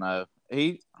Allen, I don't know.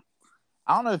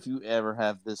 I don't know if you ever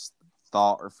have this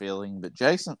thought or feeling, but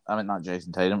not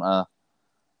Jason Tatum. I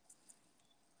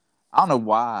don't know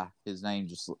why his name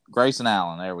Grayson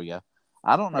Allen. There we go.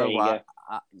 I don't know why.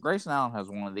 Grayson Allen has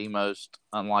one of the most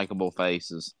unlikable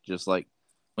faces. Just like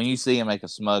when you see him make a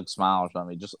smug smile or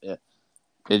something,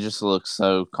 it just looks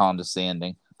so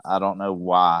condescending. I don't know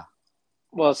why.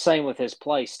 Well, same with his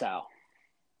play style.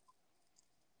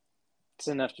 It's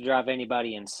enough to drive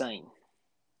anybody insane.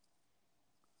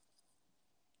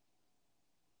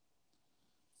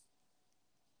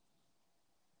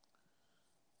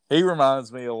 He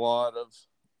reminds me a lot of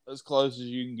as close as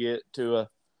you can get to a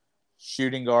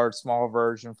shooting guard, small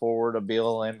version forward, a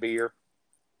Bill Laimbeer.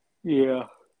 Yeah.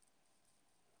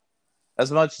 As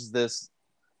much as this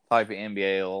type of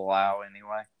NBA will allow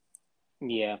anyway.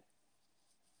 Yeah.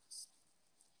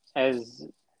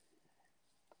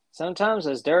 Sometimes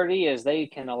as dirty as they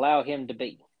can allow him to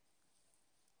be.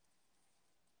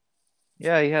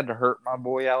 Yeah, he had to hurt my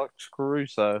boy Alex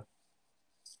Caruso.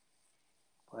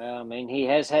 Well, I mean, he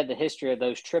has had the history of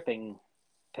those tripping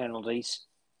penalties,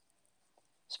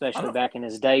 especially back in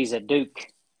his days at Duke.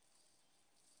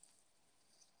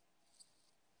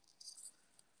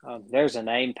 There's a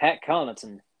name, Pat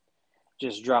Connaughton,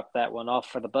 just dropped that one off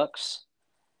for the Bucks.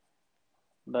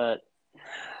 But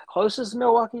closest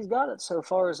Milwaukee's got it so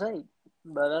far is 8.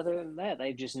 But other than that,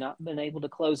 they've just not been able to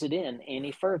close it in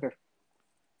any further.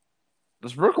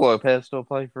 Does Brook Lopez still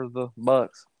play for the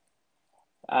Bucks?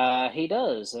 He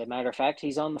does. As a matter of fact,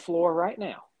 he's on the floor right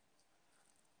now.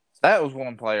 That was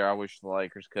one player I wish the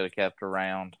Lakers could have kept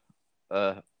around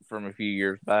from a few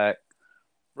years back.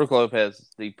 Brook Lopez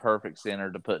is the perfect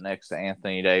center to put next to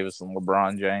Anthony Davis and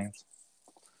LeBron James.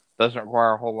 Doesn't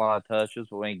require a whole lot of touches,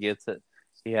 but when he gets it,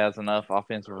 he has enough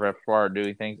offensive repertoire to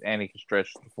do things, and he can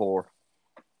stretch the floor.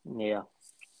 Yeah.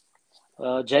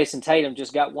 Well, Jason Tatum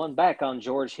just got one back on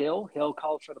George Hill. Hill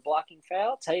called for the blocking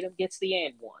foul. Tatum gets the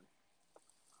and one.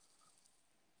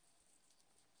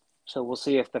 So we'll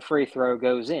see if the free throw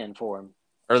goes in for him.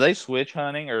 Are they switch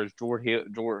hunting, or is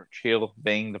George Hill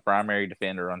being the primary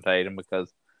defender on Tatum?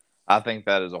 Because I think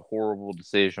that is a horrible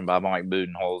decision by Mike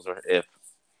Budenholzer if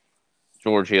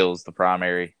George Hill is the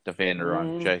primary defender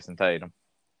on Jason Tatum.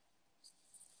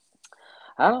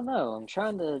 I don't know. I'm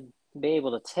trying to be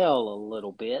able to tell a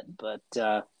little bit, but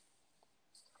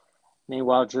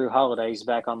meanwhile, Drew Holiday's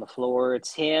back on the floor.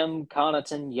 It's him,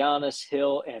 Connaughton, Giannis,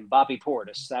 Hill, and Bobby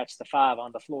Portis. That's the 5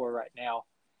 on the floor right now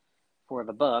for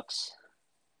the Bucks.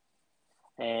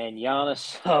 And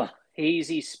Giannis,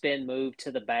 easy spin move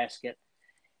to the basket,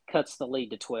 cuts the lead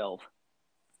to 12.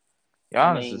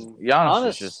 Giannis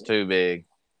is just too big.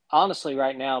 Honestly,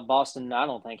 right now, Boston, I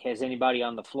don't think, has anybody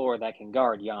on the floor that can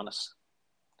guard Giannis.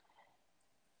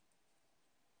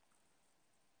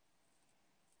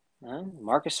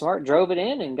 Marcus Smart drove it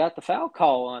in and got the foul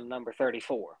call on number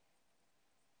 34.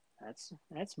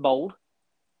 That's bold.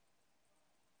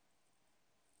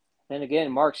 Then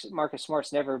again, Marcus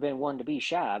Smart's never been one to be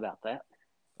shy about that.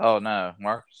 Oh, no,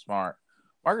 Marcus Smart.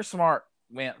 Marcus Smart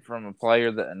went from a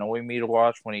player that annoyed me to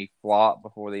watch when he flopped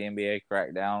before the NBA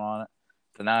cracked down on it,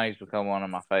 to now he's become one of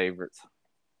my favorites.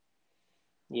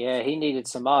 Yeah, he needed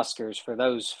some Oscars for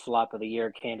those flop of the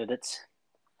year candidates.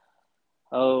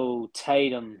 Oh,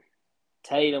 Tatum.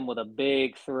 Tatum with a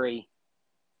big 3.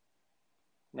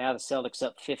 Now the Celtics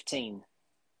up 15.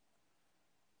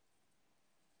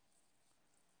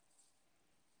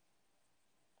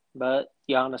 But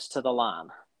Giannis to the line.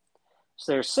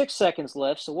 So there's 6 seconds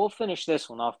left, so we'll finish this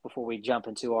one off before we jump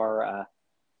into our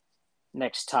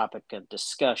next topic of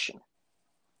discussion.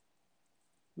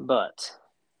 But,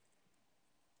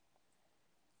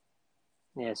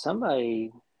 yeah,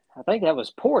 somebody, I think that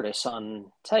was Portis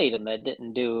on Tatum that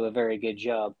didn't do a very good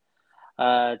job.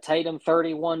 Tatum,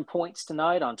 31 points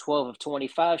tonight on 12 of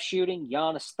 25 shooting.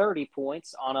 Giannis, 30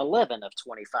 points on 11 of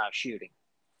 25 shooting.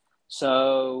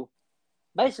 So,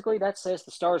 basically, that says the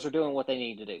Stars are doing what they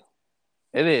need to do.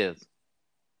 It is.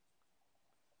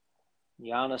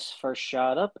 Giannis first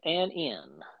shot up and in.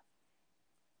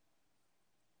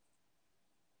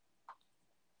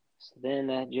 So then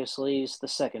that just leaves the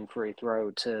second free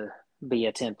throw to be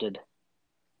attempted.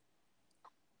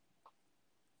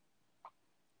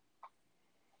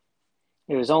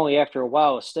 It was only after a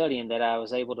while of studying that I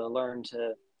was able to learn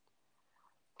to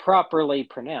properly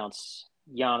pronounce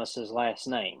Giannis's last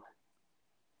name.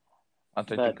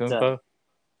 Antetokounmpo?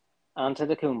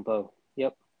 Antetokounmpo,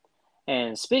 yep.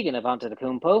 And speaking of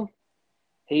Antetokounmpo,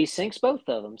 he sinks both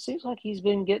of them. Seems like he's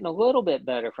been getting a little bit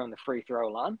better from the free throw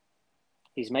line.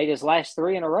 He's made his last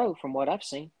 3 in a row from what I've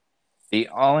seen. The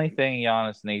only thing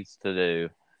Giannis needs to do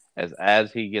is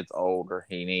as he gets older,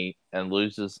 and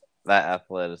loses that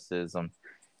athleticism,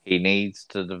 he needs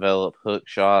to develop hook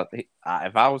shots.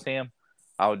 If I was him,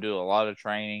 I would do a lot of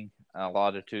training, a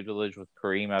lot of tutelage with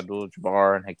Kareem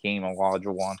Abdul-Jabbar and Hakeem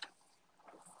Olajuwon.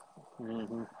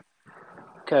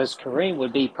 Because Kareem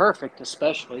would be perfect,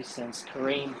 especially since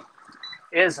Kareem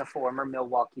is a former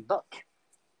Milwaukee Buck.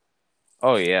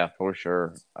 Oh, yeah, for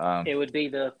sure. It would be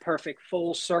the perfect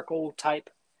full circle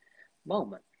type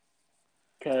moment.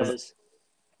 Because,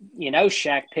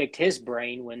 Shaq picked his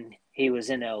brain when he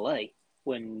was in L.A.,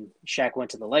 when Shaq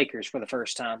went to the Lakers for the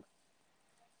first time.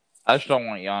 I just don't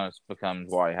want Giannis to become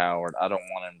Dwight Howard. I don't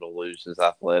want him to lose his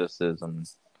athleticism,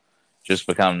 just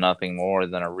become nothing more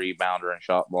than a rebounder and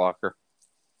shot blocker.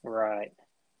 Right.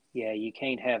 Yeah, you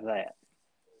can't have that.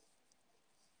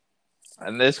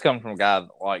 And this comes from a guy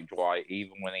like Dwight,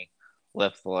 even when he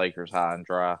left the Lakers high and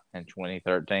dry in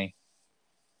 2013.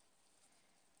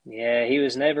 Yeah, he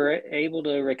was never able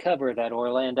to recover that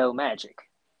Orlando Magic.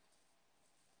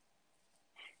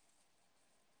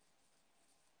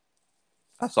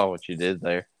 I saw what you did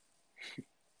there.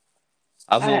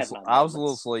 I was a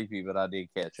little sleepy, but I did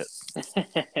catch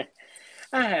it.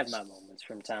 I have my moments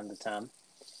from time to time.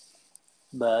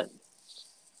 But,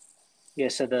 yeah,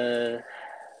 so the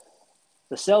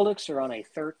Celtics are on a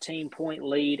 13-point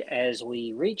lead as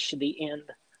we reach the end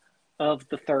of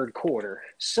the third quarter.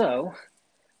 So,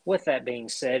 with that being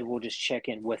said, we'll just check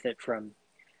in with it from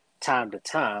time to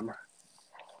time.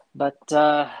 But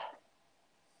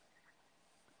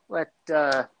let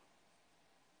the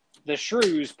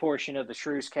Shrewz portion of the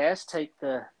Shrewz cast take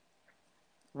the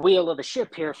wheel of the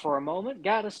ship here for a moment.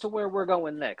 Guide us to where we're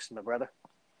going next, my brother.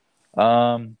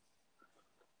 I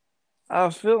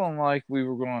was feeling like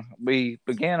we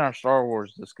began our Star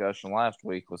Wars discussion last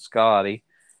week with Scotty,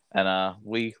 and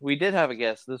we did have a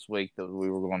guest this week that we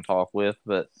were going to talk with,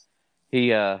 but he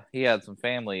had some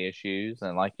family issues,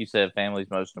 and like you said,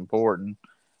 family's most important,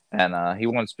 and he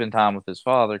wanted to spend time with his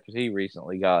father because he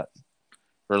recently got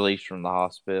released from the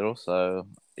hospital, so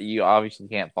you obviously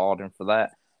can't fault him for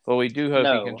that. But we do hope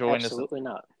he can join us. Absolutely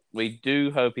not. We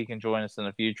do hope he can join us in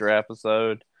a future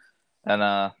episode,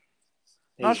 and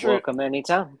He's welcome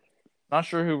anytime. Not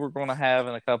sure who we're going to have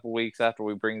in a couple weeks after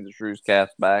we bring the Shrewz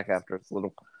cast back after its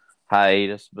little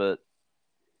hiatus, but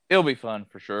it'll be fun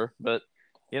for sure. But,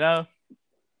 it's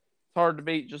hard to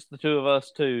beat just the two of us,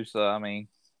 too. So, I mean.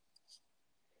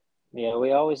 Yeah,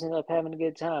 we always end up having a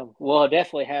good time. We'll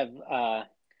definitely have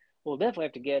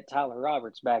to get Tyler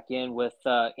Roberts back in with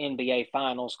NBA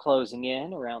Finals closing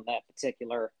in around that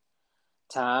particular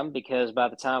time, because by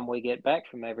the time we get back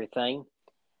from everything,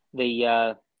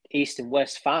 the East and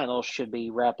West Finals should be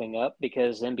wrapping up,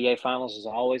 because NBA Finals is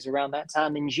always around that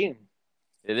time in June.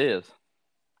 It is.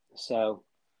 So,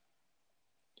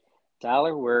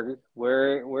 Tyler,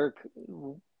 we're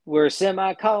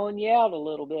semi calling you out a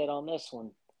little bit on this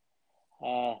one.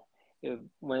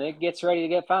 When it gets ready to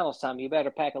get finals time, you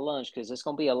better pack a lunch, because it's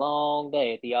going to be a long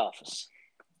day at the office.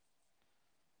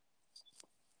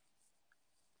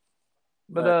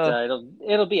 But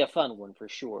it'll be a fun one for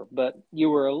sure. But you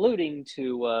were alluding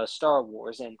to Star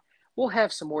Wars, and we'll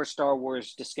have some more Star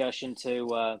Wars discussion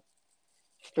for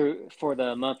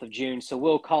the month of June. So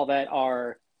we'll call that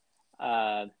our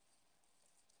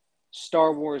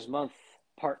Star Wars month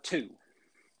part 2,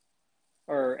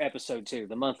 or episode 2,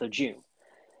 the month of June.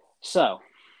 So,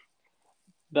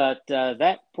 but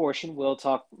that portion we'll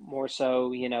talk more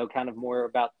so, kind of more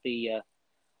about the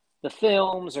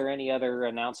films or any other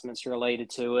announcements related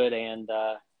to it, and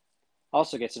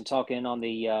also get some talk in on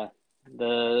the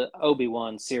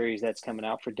Obi-Wan series that's coming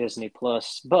out for Disney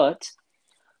Plus. But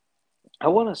I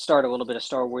want to start a little bit of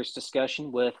Star Wars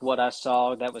discussion with what I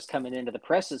saw that was coming into the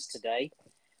presses today,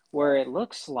 where it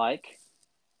looks like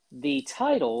the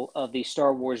title of the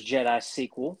Star Wars Jedi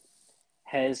sequel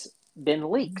has been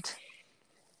leaked.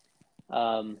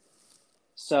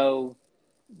 So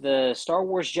the Star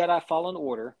Wars Jedi Fallen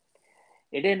Order,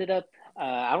 it ended up,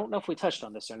 I don't know if we touched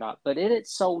on this or not, but it had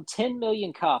sold 10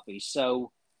 million copies.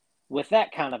 So with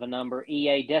that kind of a number,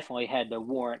 EA definitely had to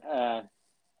warrant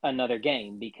another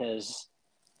game, because,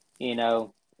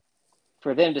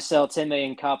 for them to sell 10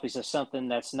 million copies of something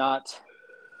that's not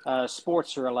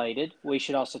sports related. We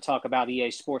should also talk about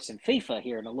EA Sports and FIFA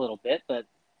here in a little bit, but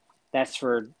that's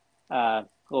for a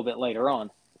little bit later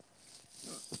on.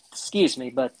 Excuse me,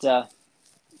 but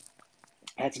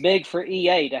it's big for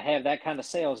EA to have that kind of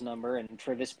sales number, and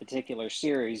for this particular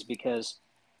series, because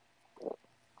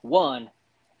one,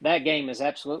 that game is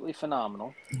absolutely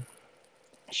phenomenal.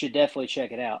 Should definitely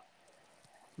check it out.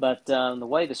 But the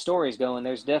way the story's going,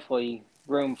 there's definitely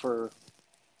room for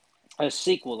a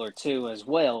sequel or two as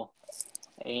well.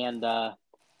 And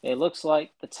it looks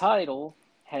like the title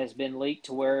has been leaked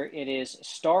to where it is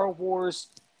Star Wars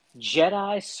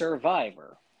Jedi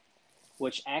Survivor,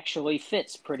 which actually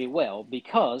fits pretty well,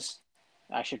 because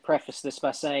I should preface this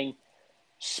by saying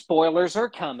spoilers are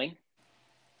coming.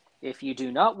 If you do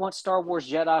not want Star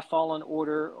Wars Jedi Fallen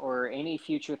Order or any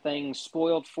future things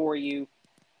spoiled for you,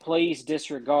 please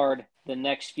disregard the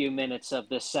next few minutes of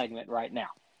this segment right now.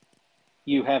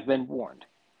 You have been warned.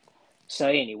 So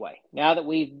anyway, now that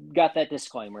we've got that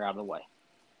disclaimer out of the way,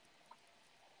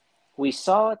 we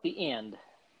saw at the end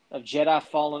of Jedi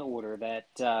Fallen Order that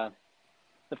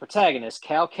the protagonist,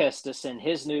 Cal Kestis, and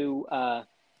his new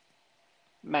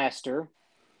master,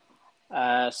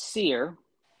 Seer,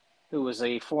 who was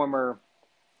a former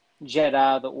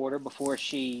Jedi of the Order before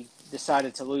she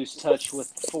decided to lose touch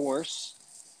with the Force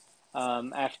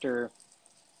after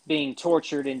being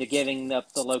tortured into giving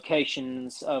up the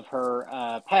locations of her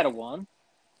Padawan.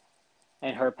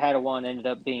 And her Padawan ended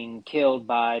up being killed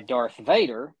by Darth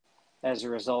Vader as a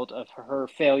result of her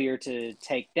failure to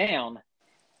take down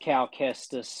Cal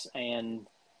Kestis and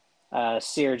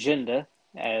Seer Jynda,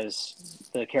 as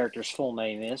the character's full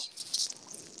name is.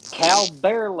 Cal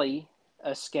barely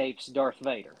escapes Darth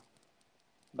Vader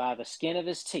by the skin of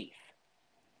his teeth.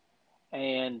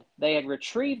 And they had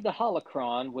retrieved the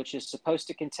holocron, which is supposed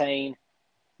to contain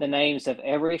the names of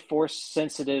every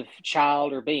Force-sensitive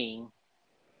child or being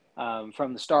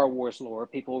from the Star Wars lore.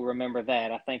 People remember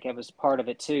that. I think it was part of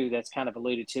it, too, that's kind of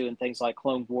alluded to in things like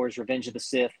Clone Wars, Revenge of the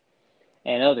Sith,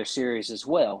 and other series as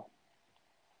well.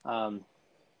 But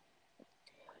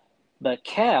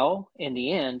Cal, in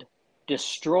the end,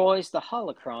 destroys the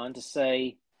holocron to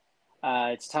say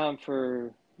it's time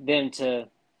for them to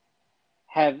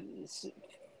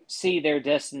see their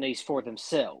destinies for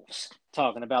themselves,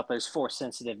 talking about those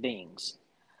Force-sensitive beings.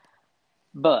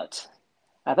 But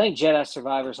I think Jedi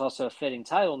Survivor is also a fitting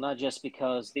title, not just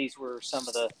because these were some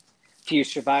of the few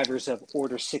survivors of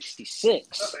Order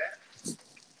 66,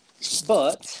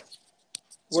 but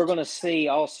we're going to see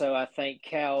also, I think,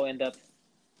 Cal end up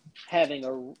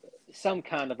having some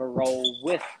kind of a role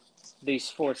with these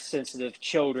Force-sensitive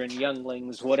children,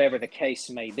 younglings, whatever the case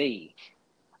may be.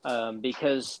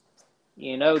 Because,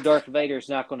 Darth Vader's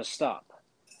not going to stop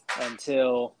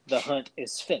until the hunt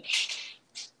is finished.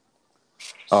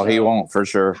 Oh, he won't, for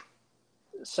sure.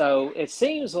 So it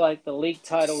seems like the league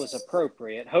title is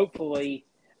appropriate. Hopefully,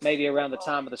 maybe around the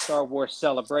time of the Star Wars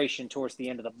celebration towards the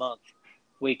end of the month,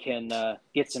 we can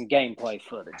get some gameplay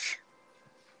footage.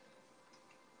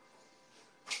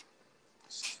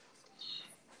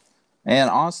 And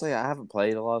honestly, I haven't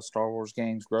played a lot of Star Wars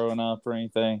games growing up or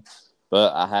anything,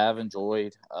 but I have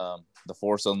enjoyed The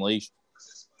Force Unleashed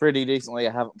pretty decently.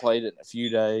 I haven't played it in a few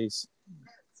days.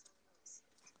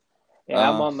 Yeah,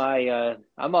 I'm on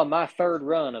my third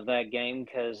run of that game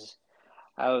because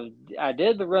I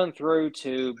did the run through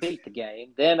to beat the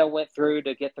game. Then I went through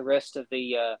to get the rest of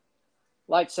the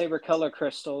lightsaber color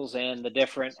crystals and the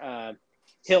different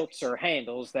hilts or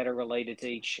handles that are related to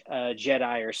each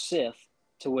Jedi or Sith,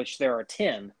 to which there are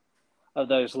 10 of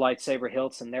those lightsaber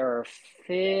hilts, and there are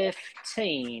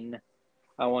 15,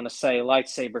 I want to say,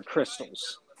 lightsaber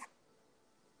crystals.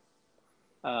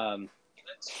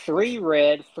 3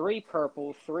 red, 3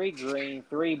 purple, 3 green,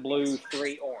 3 blue,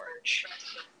 3 orange.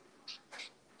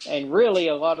 And really,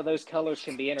 a lot of those colors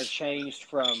can be interchanged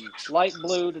from light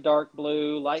blue to dark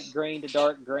blue, light green to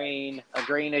dark green, a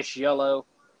greenish yellow.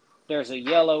 There's a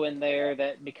yellow in there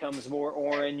that becomes more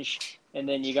orange, and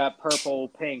then you got purple,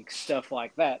 pink, stuff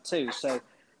like that too. So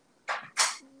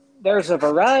there's a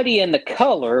variety in the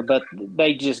color, but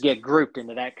they just get grouped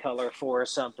into that color for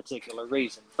some particular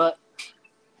reason. But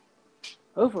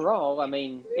overall, I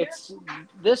mean,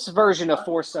 this version of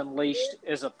Force Unleashed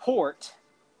is a port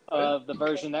of the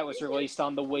version that was released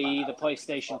on the Wii, the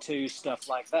PlayStation 2, stuff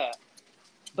like that.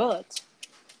 But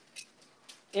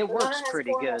it works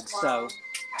pretty good, so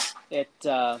it's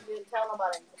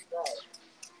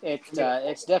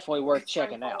definitely worth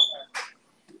checking out.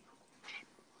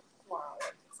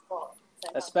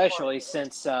 Especially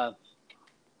since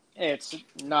it's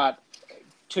not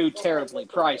too terribly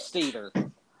priced either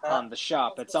on the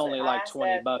shop. It's only like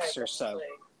 $20 or so.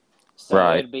 So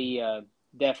right. It'd be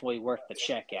definitely worth the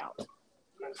checkout.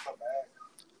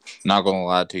 Not gonna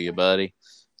lie to you, buddy.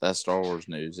 That Star Wars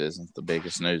news isn't the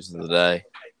biggest news of the day.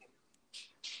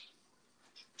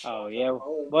 Oh yeah,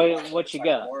 what you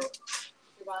got?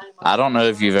 I don't know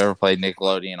if you've ever played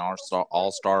Nickelodeon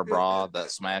All-Star Brawl, that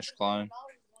Smash clone.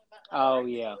 Oh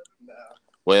yeah.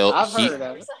 Well, I've heard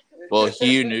of it. Well,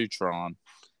 Hugh Neutron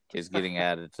is getting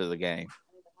added to the game.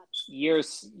 You're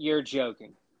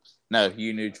joking. No,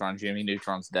 Hugh Neutron, Jimmy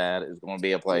Neutron's dad, is going to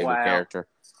be a playable character,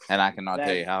 and I cannot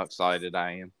tell you how excited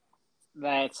I am.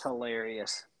 That's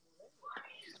hilarious.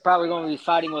 It's probably going to be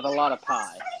fighting with a lot of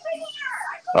pie.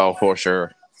 Oh, for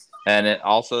sure. And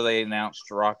they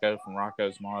announced Rocco from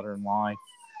Rocco's Modern Life,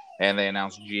 and they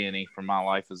announced Jenny from My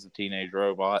Life as a Teenage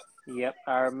Robot. Yep,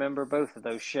 I remember both of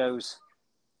those shows.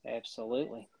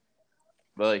 Absolutely.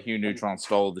 But Hugh Neutron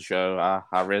stole the show.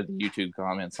 I read the YouTube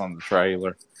comments on the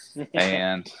trailer,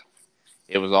 and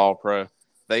it was all pro.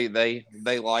 They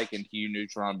likened Hugh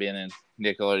Neutron being in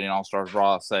Nickelodeon All-Stars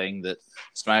Raw, saying that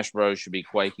Smash Bros should be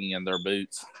quaking in their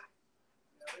boots.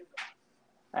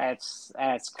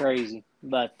 That's crazy,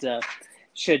 but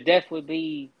should definitely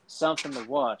be something to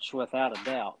watch without a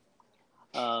doubt.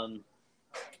 And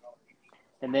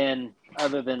then,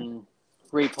 other than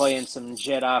replaying some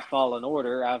Jedi Fallen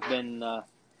Order, I've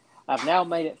now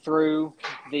made it through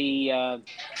the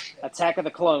Attack of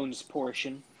the Clones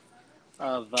portion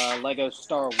of Lego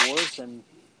Star Wars, and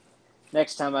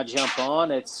next time I jump on,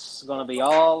 it's going to be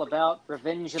all about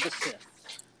Revenge of the Sith.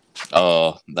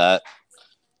 Oh, that's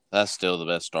still the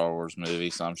best Star Wars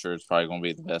movie, so I'm sure it's probably going to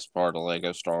be the best part of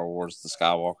Lego Star Wars, the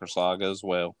Skywalker saga as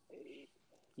well.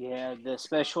 Yeah,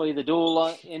 especially the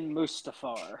duel in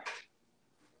Mustafar.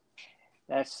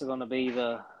 That's going to be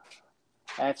the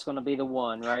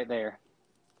one right there.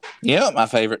 You know what my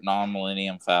favorite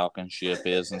non-Millennium Falcon ship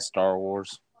is in Star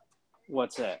Wars?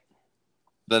 What's that?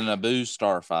 The Naboo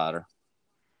Starfighter.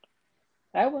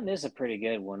 That one is a pretty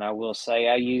good one, I will say.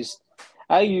 I used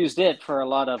it for a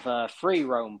lot of free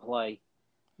roam play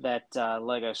that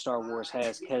Lego Star Wars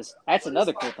has, because that's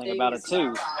another cool thing about it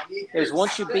too, is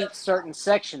once you beat certain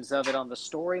sections of it on the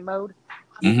story mode,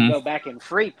 you can go back and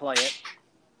free play it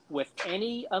with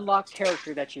any unlocked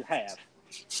character that you have.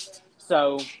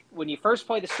 So when you first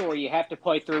play the story, you have to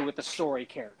play through with the story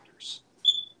characters,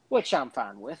 which I'm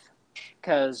fine with,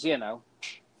 because, you know,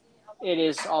 it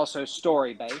is also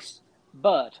story-based.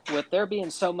 But with there being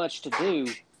so much to do,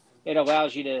 it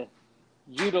allows you to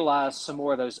utilize some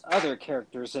more of those other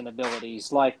characters and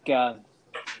abilities, like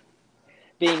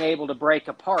being able to break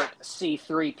apart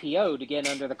C-3PO to get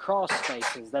under the cross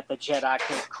spaces that the Jedi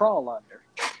can't crawl under.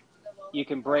 You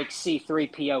can break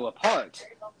C-3PO apart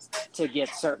to get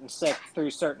through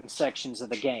certain sections of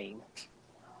the game.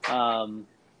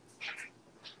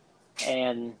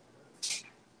 And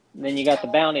then you got the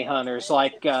bounty hunters,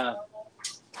 like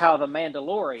how the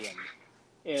Mandalorian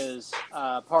is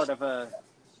part of a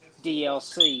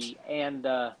DLC, and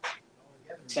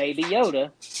Baby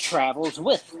Yoda travels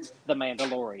with the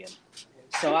Mandalorian.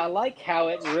 So I like how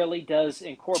it really does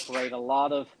incorporate a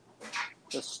lot of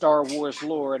the Star Wars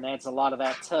lore and adds a lot of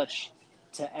that touch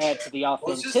to add to the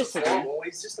authenticity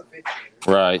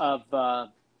of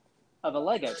a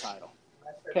Lego title.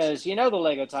 Because, you know, the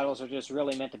Lego titles are just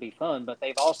really meant to be fun, but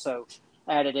they've also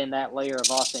added in that layer of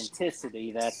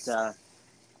authenticity that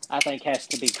I think has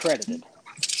to be credited.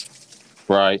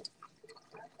 Right.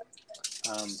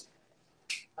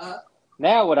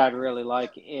 Now what I'd really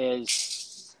like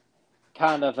is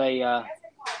kind of a,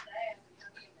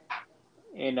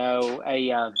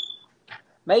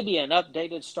 maybe an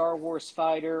updated Star Wars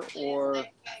fighter, or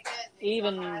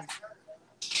even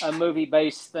a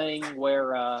movie-based thing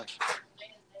where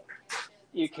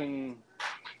you can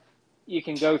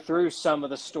go through some of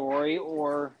the story,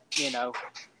 or, you know,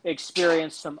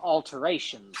 experience some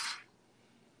alterations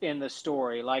in the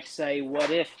story. Like, say, what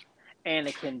if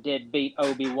Anakin did beat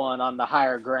Obi-Wan on the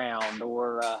higher ground,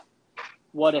 or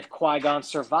what if Qui-Gon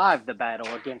survived the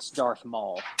battle against Darth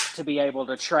Maul to be able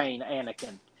to train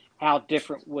Anakin? How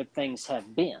different would things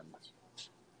have been?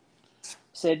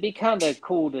 So it'd be kind of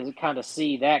cool to kind of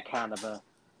see that kind of a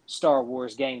Star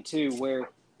Wars game too, where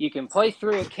you can play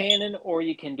through a canon, or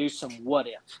you can do some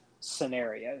what-if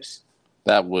scenarios.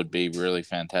 That would be really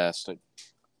fantastic.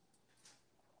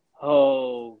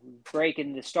 Oh,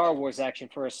 breaking the Star Wars action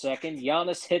for a second,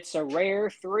 Giannis hits a rare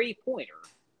three-pointer.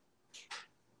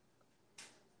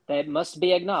 That must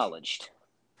be acknowledged.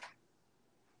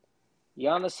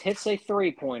 Giannis hits a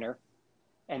three-pointer,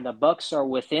 and the Bucks are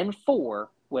within 4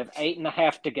 with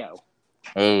 8.5 to go.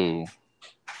 Oh.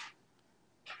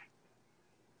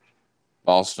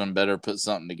 Boston better put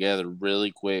something together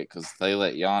really quick, because if they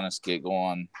let Giannis get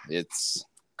going, it's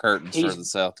curtains for the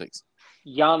Celtics.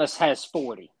 Giannis has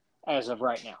 40 as of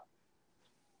right now.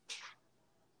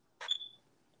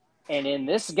 And in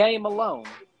this game alone,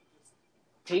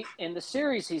 in the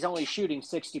series, he's only shooting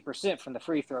 60% from the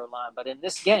free throw line. But in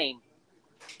this game,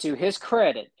 to his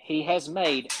credit, he has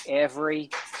made every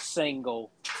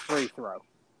single free throw.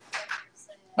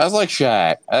 That's like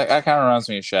Shaq. That kind of reminds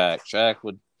me of Shaq. Shaq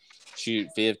would shoot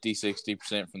 50,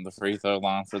 60% from the free throw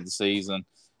line for the season.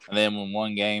 And then when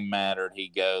one game mattered,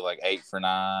 he'd go like 8 for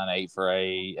 9, 8 for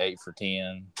 8, 8 for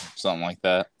 10, something like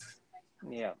that.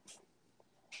 Yeah.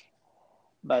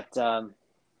 But,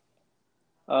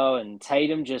 and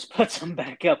Tatum just puts them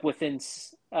back up within,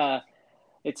 it's a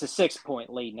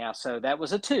 6-point lead now. So that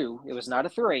was a 2. It was not a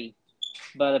 3,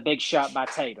 but a big shot by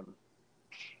Tatum.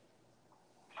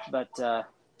 But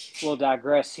we'll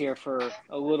digress here for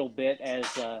a little bit as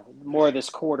more of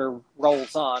this quarter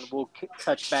rolls on. We'll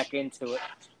touch back into it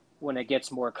when it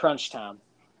gets more crunch time.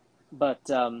 But,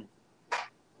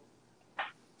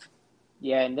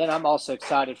 yeah, and then I'm also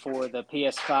excited for the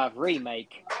PS5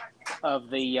 remake of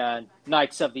the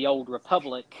Knights of the Old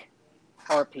Republic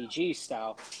RPG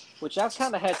style, which I've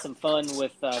kind of had some fun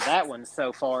with that one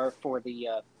so far for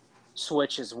the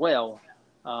Switch as well,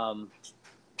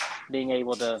 being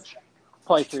able to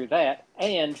play through that.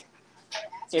 And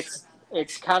it's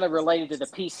kind of related to the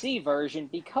PC version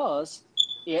because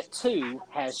it too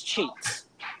has cheats.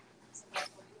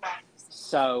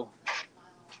 So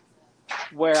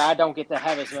where I don't get to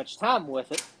have as much time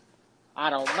with it, I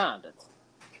don't mind it.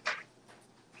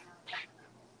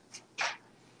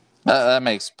 That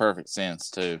makes perfect sense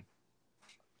too.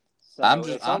 So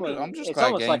it's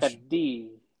almost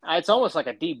like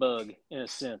a debug in a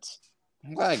sense.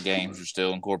 I'm glad games are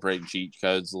still incorporating cheat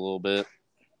codes a little bit.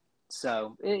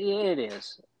 So it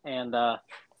is, and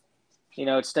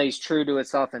it stays true to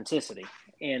its authenticity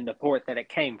in the port that it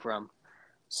came from.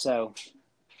 So,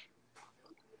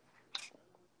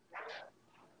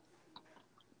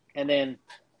 and then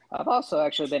I've also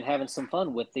actually been having some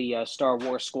fun with the Star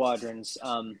Wars Squadrons.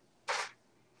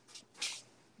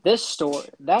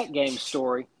 That game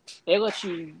story, it lets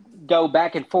you go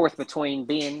back and forth between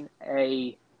being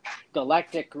a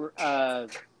Galactic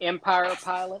Empire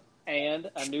pilot and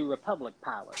a New Republic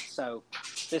pilot. So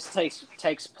this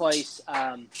takes place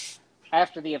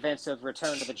after the events of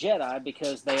Return of the Jedi,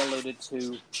 because they alluded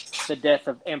to the death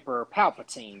of Emperor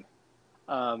Palpatine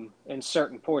in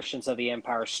certain portions of the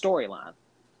Empire storyline.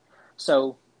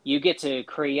 So you get to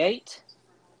create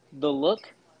the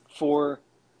look for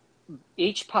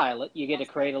each pilot. You get to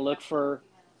create a look for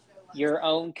your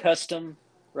own custom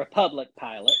Republic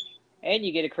pilot, and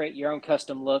you get to create your own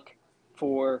custom look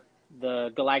for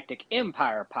the Galactic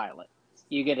Empire pilot.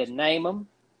 You get to name them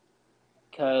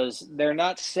because they're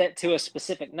not set to a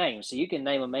specific name, so you can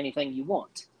name them anything you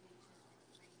want.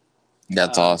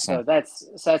 That's awesome.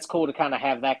 So that's cool to kind of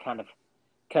have that kind of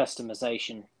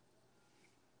customization.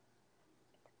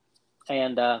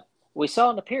 And we saw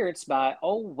an appearance by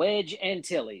old Wedge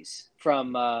Antilles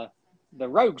from the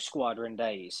Rogue Squadron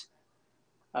days.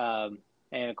 And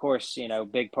of course,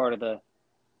 big part of the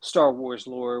Star Wars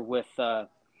lore with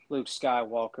Luke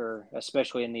Skywalker,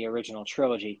 especially in the original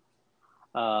trilogy.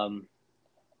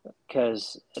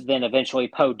 Because then eventually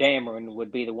Poe Dameron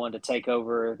would be the one to take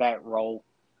over that role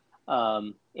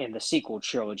in the sequel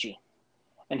trilogy.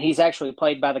 And he's actually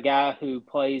played by the guy who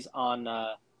plays on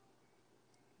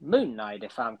Moon Knight,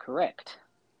 if I'm correct.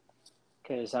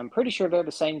 Because I'm pretty sure they're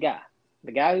the same guy.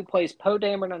 The guy who plays Poe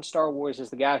Dameron on Star Wars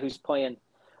is the guy who's playing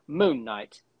Moon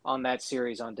Knight on that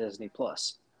series on Disney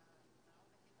Plus.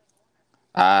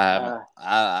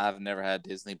 I've never had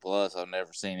Disney Plus. I've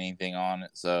never seen anything on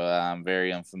it, so I'm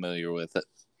very unfamiliar with it.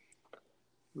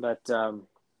 But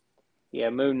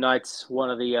Moon Knight's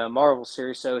one of the Marvel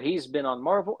series, so he's been on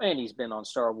Marvel and he's been on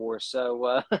Star Wars,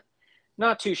 so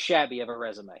not too shabby of a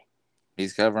resume.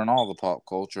 He's covering all the pop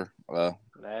culture. Well,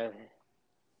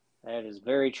 that is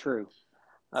very true.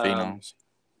 Phenoms.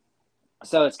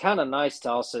 So it's kind of nice to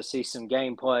also see some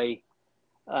gameplay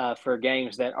for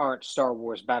games that aren't Star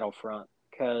Wars Battlefront,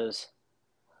 because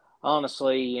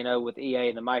honestly, with EA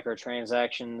and the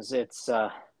microtransactions,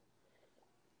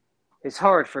 it's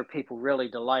hard for people really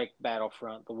to like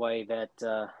Battlefront the way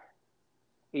that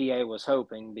EA was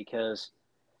hoping, because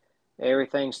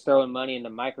everything's throwing money into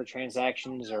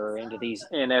microtransactions or into these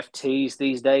NFTs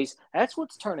these days. That's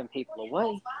what's turning people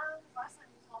away.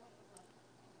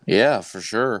 Yeah, for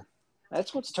sure.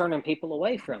 That's what's turning people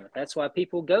away from it. That's why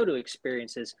people go to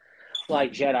experiences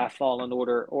like Jedi Fallen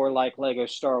Order or like Lego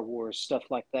Star Wars, stuff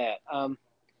like that.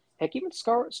 Heck, even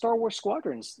Star Wars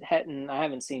Squadrons I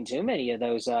haven't seen too many of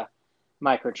those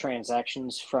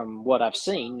microtransactions from what I've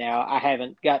seen. Now, I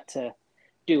haven't got to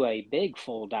do a big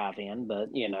full dive in, but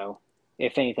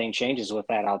if anything changes with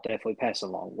that, I'll definitely pass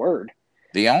along word.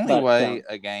 The only way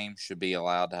a game should be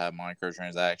allowed to have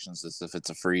microtransactions is if it's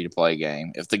a free-to-play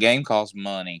game. If the game costs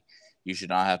money, you should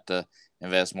not have to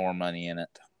invest more money in it.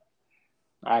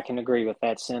 I can agree with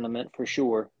that sentiment for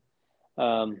sure.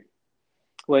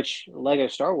 Which Lego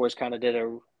Star Wars kind of did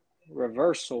a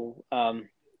reversal a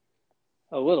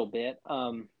little bit.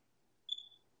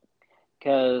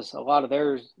 Because a lot of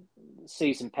their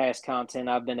season pass content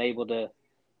I've been able to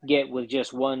get with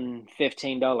just one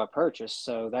 $15 purchase,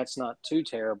 so that's not too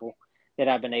terrible that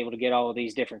I've been able to get all of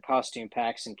these different costume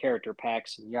packs and character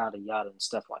packs and yada yada and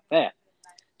stuff like that.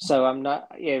 So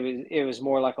it was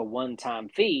more like a one-time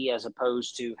fee as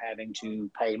opposed to having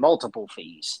to pay multiple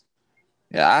fees.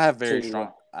 Yeah, I have very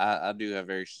strong. I do have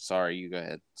very. Sorry, you go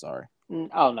ahead. Sorry.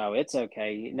 Oh no, it's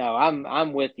okay. No,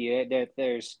 I'm with you.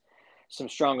 There's some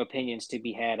strong opinions to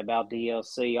be had about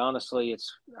DLC. Honestly,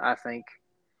 I think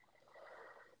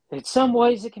in some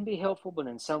ways it can be helpful, but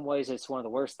in some ways it's one of the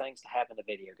worst things to happen to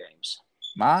video games.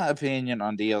 My opinion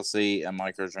on DLC and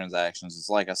microtransactions is,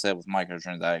 like I said, with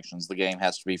microtransactions, the game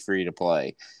has to be free to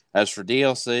play. As for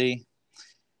DLC,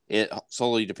 it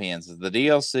solely depends. If the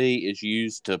DLC is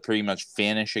used to pretty much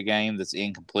finish a game that's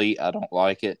incomplete, I don't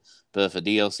like it. But if a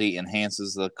DLC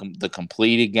enhances the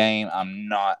completed game, I'm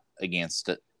not against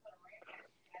it.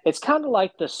 It's kind of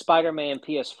like the Spider-Man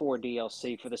PS4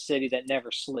 DLC for The City That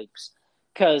Never Sleeps,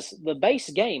 because the base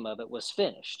game of it was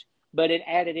finished, but it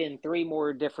added in 3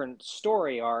 more different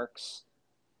story arcs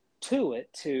to it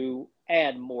to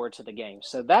add more to the game.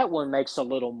 So that one makes a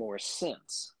little more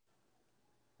sense.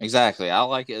 Exactly. I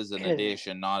like it as an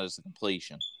addition, not as a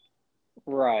completion.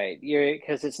 Right.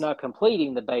 Because it's not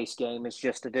completing the base game. It's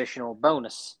just additional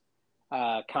bonus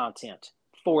content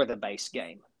for the base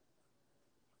game.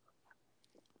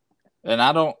 And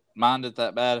I don't mind it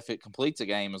that bad if it completes a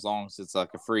game as long as it's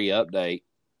like a free update.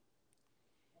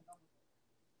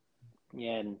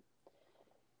 Yeah,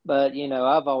 but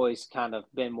I've always kind of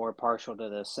been more partial to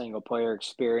the single player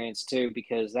experience too,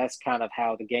 because that's kind of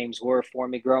how the games were for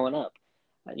me growing up.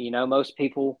 Most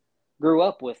people grew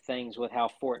up with things with how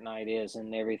Fortnite is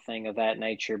and everything of that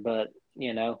nature, but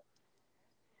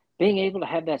being able to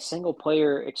have that single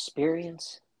player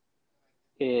experience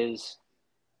is,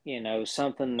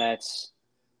 something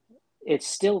it's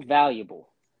still valuable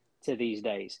to these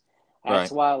days.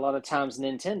 That's Right. why a lot of times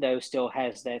Nintendo still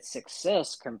has that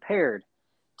success compared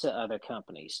to other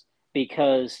companies,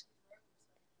 because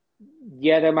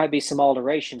there might be some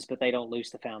alterations, but they don't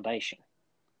lose the foundation.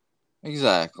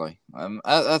 Exactly.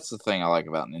 That's the thing I like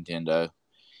about Nintendo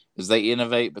is they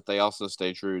innovate, but they also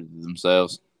stay true to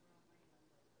themselves.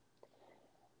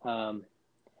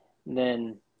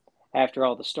 Then after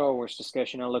all the Star Wars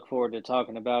discussion, I look forward to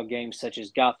talking about games such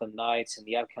as Gotham Knights and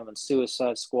the upcoming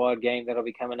Suicide Squad game that'll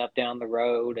be coming up down the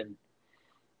road, and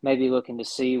maybe looking to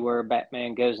see where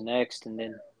Batman goes next. And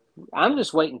then I'm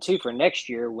just waiting too for next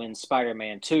year when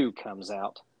Spider-Man 2 comes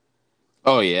out,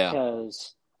 Oh yeah.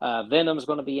 because Venom's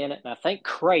going to be in it, and I think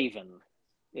Kraven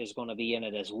is going to be in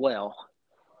it as well.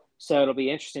 So it'll be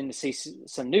interesting to see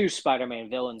some new Spider-Man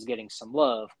villains getting some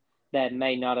love that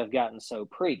may not have gotten so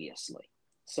previously.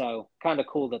 So kind of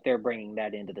cool that they're bringing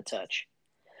that into the touch.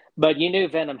 But you knew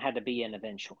Venom had to be in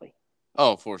eventually.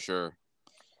 Oh, for sure.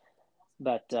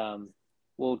 But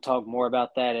we'll talk more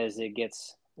about that as it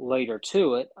gets later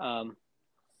to it.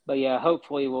 But yeah,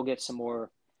 hopefully we'll get some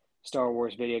more Star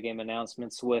Wars video game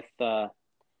announcements with the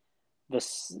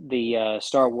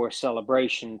Star Wars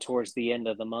celebration towards the end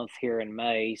of the month here in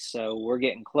May. So we're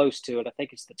getting close to it. I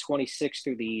think it's the 26th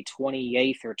through the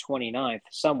 28th or 29th,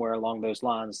 somewhere along those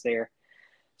lines there.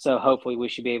 So hopefully we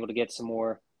should be able to get some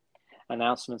more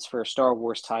announcements for Star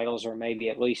Wars titles, or maybe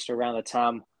at least around the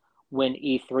time when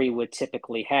E3 would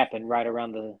typically happen, right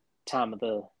around the time of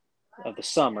the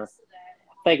summer.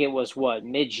 I think it was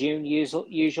mid-June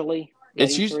usually that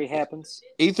E3 happens.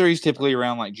 E3 is typically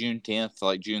around like June 10th to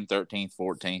like June 13th,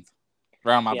 14th,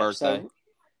 around my birthday.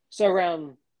 So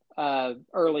around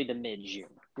early to mid-June,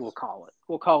 we'll call it.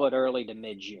 We'll call it early to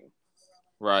mid-June.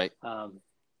 Right.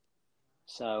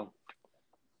 So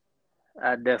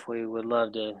I definitely would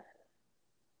love to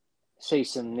see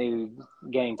some new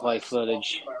gameplay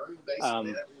footage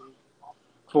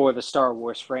for the Star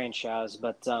Wars franchise,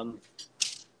 but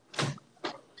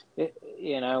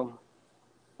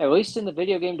at least in the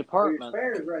video game department,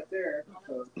 right there.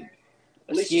 So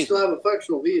at least you still have a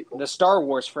functional vehicle. The Star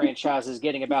Wars franchise is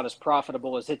getting about as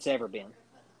profitable as it's ever been.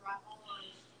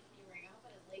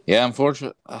 Yeah,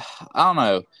 unfortunately, I don't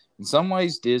know. In some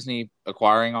ways, Disney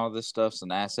acquiring all this stuff's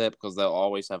an asset because they'll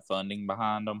always have funding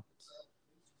behind them.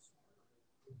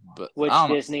 But which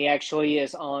Disney actually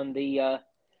is on the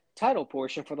title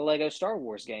portion for the Lego Star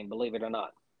Wars game, believe it or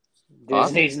not.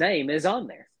 Disney's name is on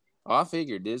there. I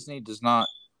figure Disney does not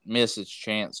miss its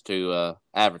chance to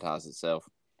advertise itself.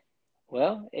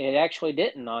 Well, it actually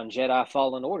didn't on Jedi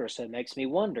Fallen Order, so it makes me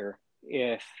wonder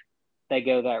if they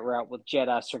go that route with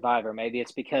Jedi Survivor. Maybe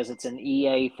it's because it's an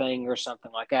EA thing or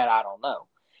something like that. I don't know.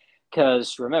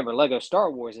 Because remember, Lego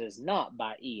Star Wars is not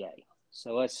by EA.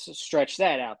 So let's stretch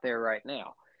that out there right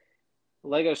now.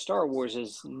 Lego Star Wars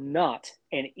is not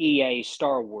an EA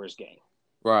Star Wars game.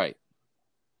 Right.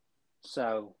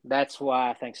 So that's why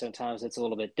I think sometimes it's a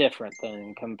little bit different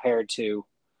than compared to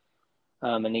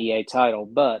an EA title.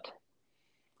 But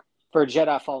for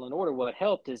Jedi Fallen Order, what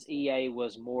helped is EA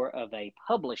was more of a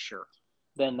publisher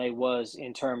than they was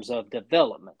in terms of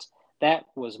development. That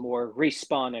was more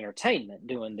Respawn Entertainment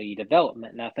doing the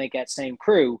development. And I think that same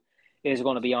crew is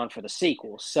going to be on for the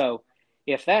sequels. So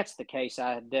if that's the case,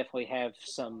 I definitely have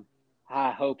some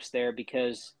high hopes there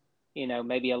because,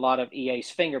 maybe a lot of EA's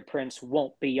fingerprints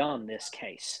won't be on this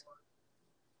case.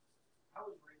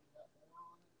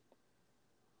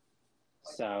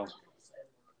 So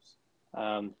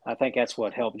I think that's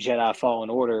what helped Jedi Fallen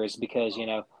Order is because,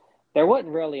 there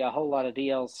wasn't really a whole lot of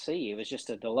DLC. It was just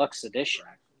a deluxe edition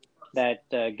that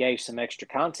gave some extra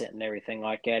content and everything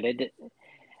like that.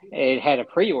 It had a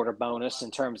pre-order bonus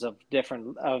in terms of the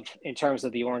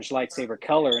orange lightsaber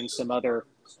color and some other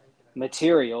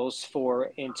materials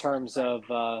in terms of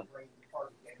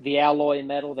the alloy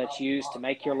metal that's used to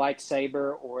make your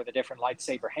lightsaber or the different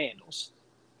lightsaber handles.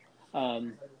 But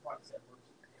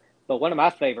one of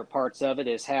my favorite parts of it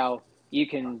is how you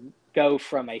can go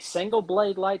from a single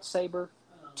blade lightsaber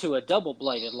to a double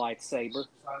bladed lightsaber,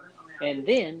 and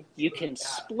then you can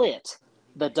split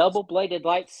the double bladed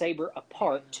lightsaber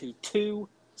apart to two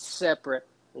separate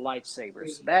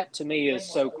lightsabers. That to me is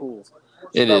so cool.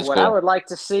 But what I would like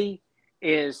to see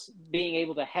is being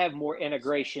able to have more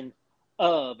integration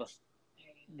of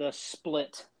the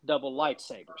split double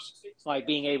lightsabers, like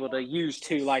being able to use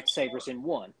 2 lightsabers in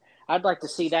one. I'd like to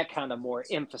see that kind of more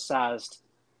emphasized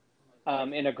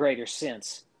in a greater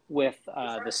sense with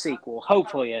the sequel.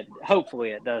 Hopefully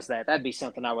it does that. That'd be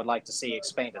something I would like to see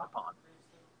expanded upon.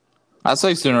 I'd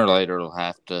say sooner or later it'll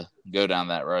have to go down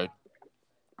that road.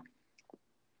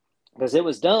 Because it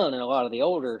was done in a lot of the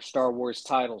older Star Wars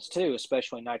titles too,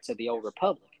 especially Knights of the Old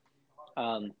Republic.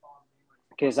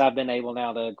 Because I've been able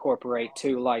now to incorporate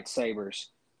 2 lightsabers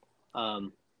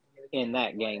in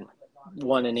that game,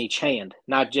 one in each hand.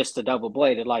 Not just a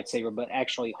double-bladed lightsaber, but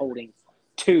actually holding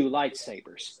 2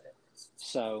 lightsabers.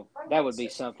 So that would be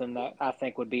something that I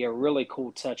think would be a really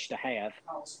cool touch to have.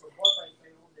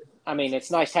 I mean,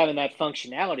 it's nice having that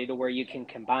functionality to where you can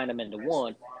combine them into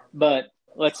one, but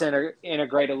let's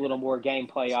integrate a little more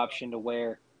gameplay option to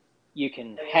where you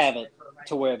can have it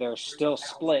to where they're still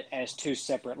split as 2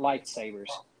 separate lightsabers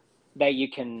that you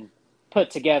can put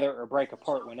together or break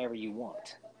apart whenever you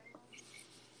want.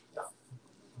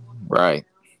 Right.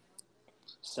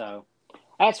 So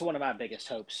that's one of my biggest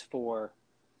hopes for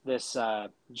this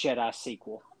Jedi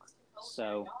sequel.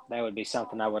 So that would be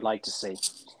something I would like to see.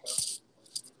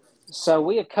 So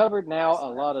we have covered now a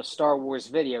lot of Star Wars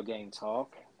video game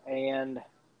talk and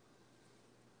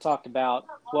talked about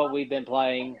what we've been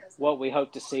playing, what we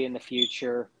hope to see in the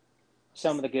future,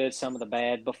 some of the good, some of the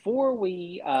bad. Before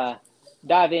we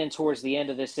dive in towards the end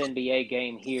of this NBA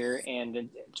game here and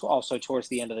also towards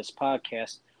the end of this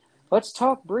podcast, let's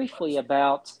talk briefly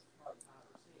about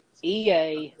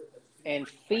EA and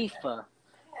FIFA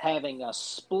having a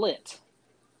split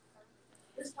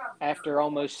after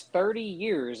almost 30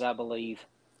 years, I believe,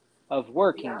 of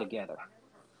working together.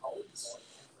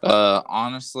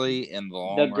 Honestly, in the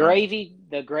long run,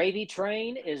 the gravy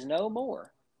train is no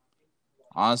more.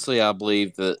 Honestly, I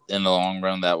believe that in the long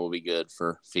run that will be good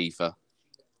for FIFA.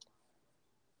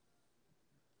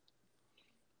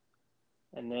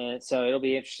 And then, so it'll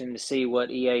be interesting to see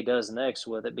what EA does next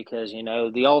with it because, you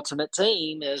know, the Ultimate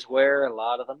Team is where a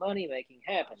lot of the money making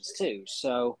happens too.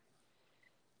 So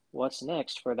what's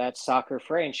next for that soccer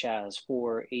franchise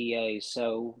for EA?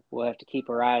 So we'll have to keep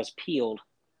our eyes peeled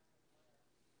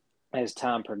as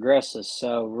time progresses.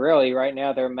 So really right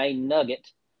now their main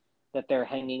nugget that they're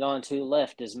hanging on to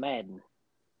left is Madden.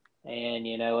 And,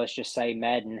 you know, let's just say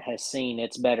Madden has seen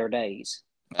its better days.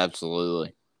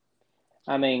 Absolutely.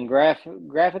 I mean,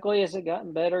 graphically, has it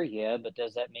gotten better? Yeah, but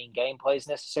does that mean gameplay is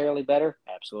necessarily better?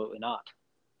 Absolutely not.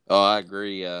 Oh, I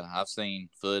agree. I've seen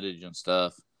footage and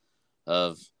stuff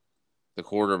of the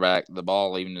quarterback, the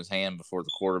ball leaving his hand before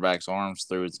the quarterback's arms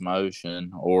through its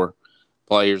motion, or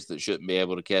players that shouldn't be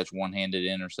able to catch one-handed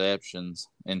interceptions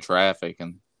in traffic.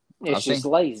 And it's just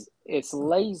lazy. It's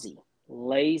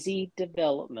lazy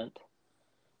development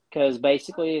because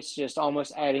basically it's just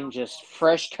almost adding just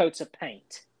fresh coats of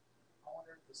paint.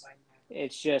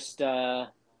 It's just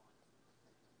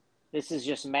this is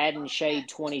just Madden Shade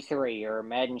 23 or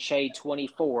Madden Shade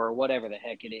 24 or whatever the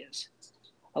heck it is.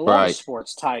 A lot of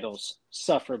sports titles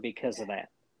suffer because of that.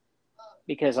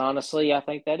 Because honestly, I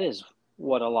think that is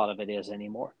what a lot of it is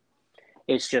anymore.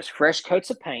 It's just fresh coats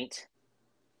of paint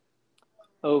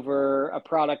over a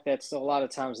product that's a lot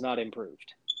of times not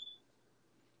improved.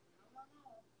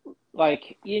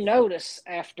 Like, you notice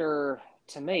after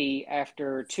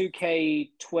 2K12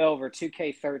 or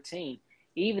 2K13,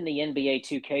 even the NBA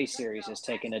 2K series has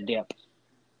taken a dip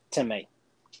to me.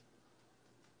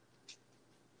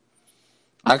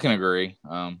 I can agree.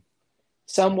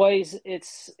 Some ways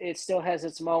it still has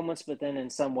its moments, but then in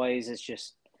some ways it's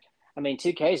just, I mean,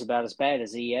 2K is about as bad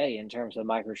as EA in terms of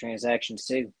microtransactions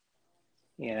too.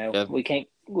 You know, Yep.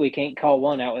 we can't call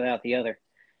one out without the other.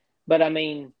 But I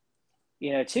mean,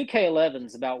 you know, 2K11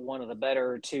 is about one of the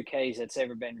better 2Ks that's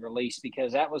ever been released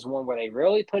because that was one where they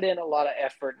really put in a lot of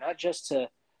effort, not just to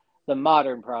the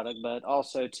modern product, but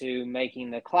also to making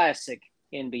the classic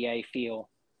NBA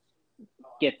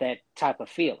get that type of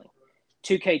feeling.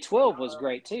 2K12 was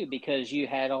great too because you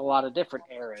had a lot of different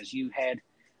eras. You had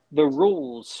the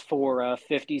rules for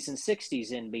 50s and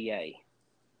 60s NBA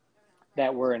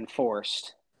that were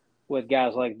enforced with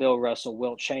guys like Bill Russell,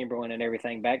 Wilt Chamberlain, and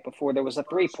everything back before there was a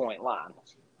three-point line.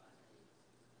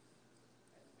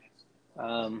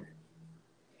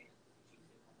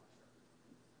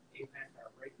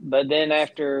 But then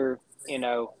after, you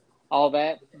know, all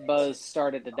that buzz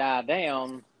started to die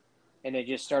down and it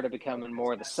just started becoming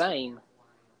more of the same,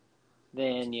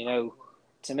 then, you know,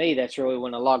 to me, that's really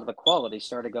when a lot of the quality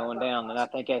started going down. And I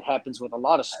think it happens with a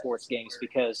lot of sports games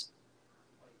because,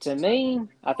 to me,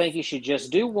 I think you should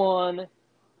just do one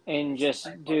and just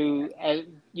you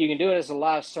can do it as a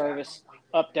live service,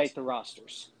 update the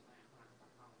rosters.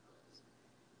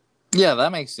 Yeah,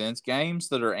 that makes sense. Games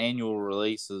that are annual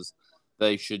releases,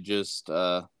 they should just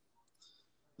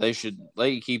they should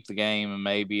let you keep the game, and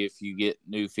maybe if you get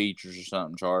new features or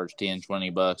something, charge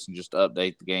 $10-$20 and just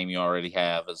update the game you already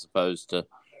have, as opposed to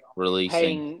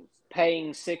releasing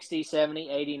paying 60, 70,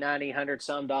 80, 90, 100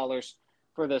 some dollars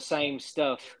for the same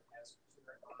stuff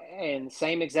and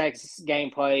same exact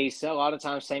gameplay. So a lot of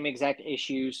times, same exact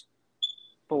issues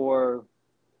for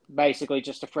basically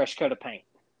just a fresh coat of paint,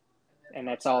 and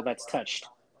that's all that's touched.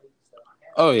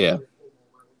 Oh yeah.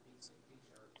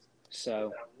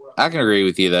 So I can agree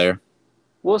with you there.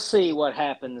 We'll see what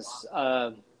happens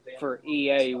for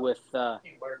EA with the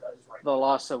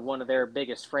loss of one of their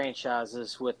biggest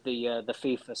franchises with the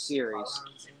FIFA series,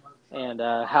 and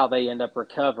how they end up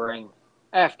recovering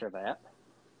after that.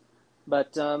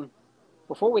 But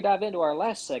before we dive into our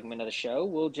last segment of the show,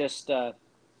 we'll just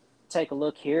take a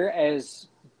look here as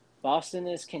Boston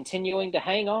is continuing to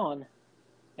hang on,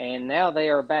 and now they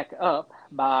are back up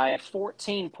by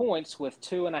 14 points with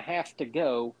 2.5 to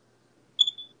go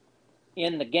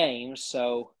in the game.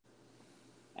 So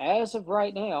as of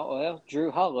right now, well,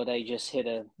 Drew Holiday just hit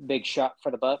a big shot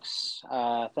for the Bucks.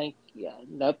 I think,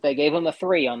 nope, they gave him a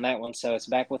 3 on that one, so it's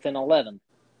back within 11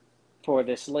 for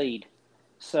this lead.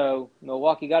 So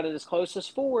Milwaukee got it as close as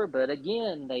 4, but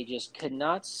again, they just could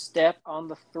not step on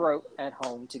the throat at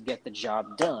home to get the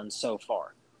job done so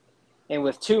far. And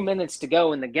with 2 minutes to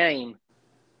go in the game,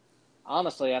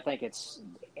 honestly, I think it's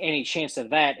any chance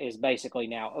of that is basically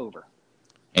now over.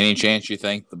 Any chance you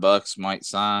think the Bucks might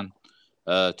sign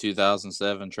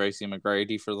 2007 Tracy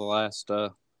McGrady for the last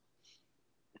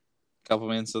couple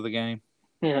minutes of the game?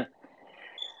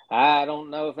 I don't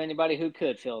know if anybody who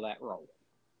could fill that role,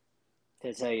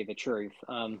 to tell you the truth.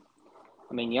 I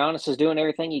mean, Giannis is doing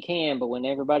everything he can, but when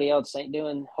everybody else ain't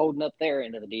holding up their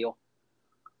end of the deal.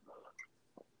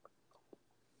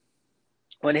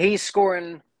 When he's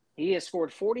scoring, he has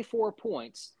scored 44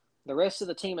 points. The rest of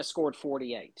the team has scored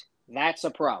 48. That's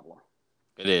a problem.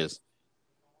 It is.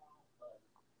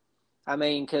 I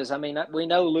mean, because, we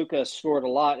know Luka scored a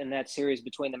lot in that series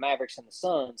between the Mavericks and the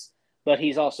Suns, but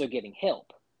he's also getting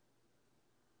help.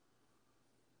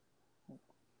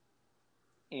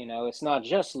 You know, it's not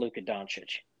just Luka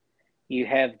Doncic. You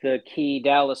have the key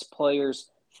Dallas players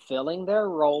filling their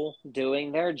role,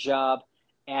 doing their job,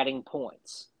 adding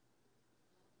points.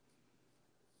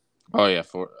 Oh, yeah.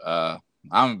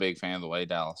 I'm a big fan of the way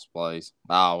Dallas plays.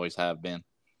 I always have been.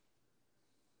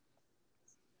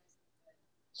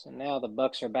 So now the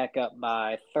Bucks are back up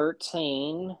by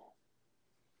 13.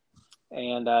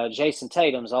 And Jason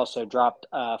Tatum's also dropped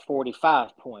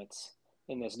 45 points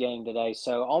in this game today.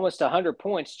 So almost 100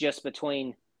 points just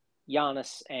between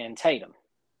Giannis and Tatum.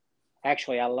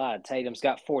 Actually, I lied. Tatum's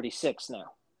got 46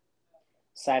 now.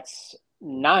 So that's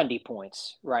 90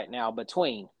 points right now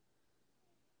between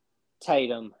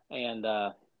Tatum and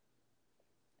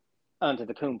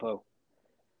Antetokounmpo.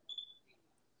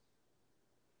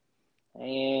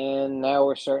 And now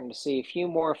we're starting to see a few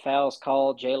more fouls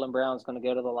called. Jaylen Brown's going to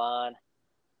go to the line.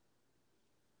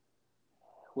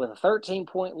 With a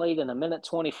 13-point lead and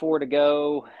 1:24 to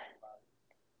go,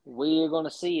 we are going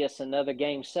to see us another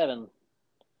Game 7.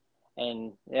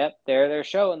 And, yep, there they're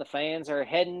showing. The fans are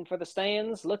heading for the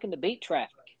stands, looking to beat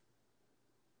traffic.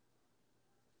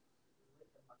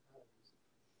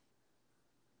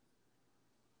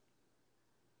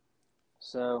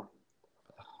 So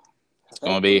it's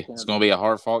gonna be a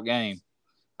hard fought game.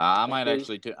 I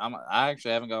actually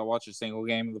haven't got to watch a single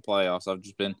game of the playoffs. I've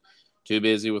just been too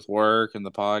busy with work and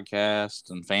the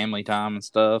podcast and family time and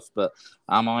stuff. But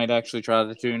I might actually try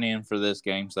to tune in for this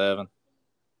Game 7.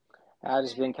 I've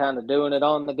just been kind of doing it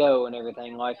on the go and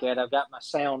everything like that. I've got my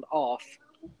sound off,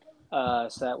 so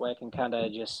that way I can kind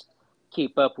of just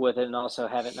keep up with it and also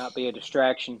have it not be a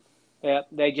distraction. Yep,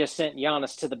 they just sent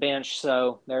Giannis to the bench,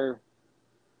 so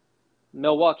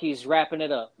Milwaukee's wrapping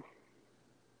it up.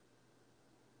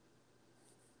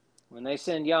 When they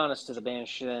send Giannis to the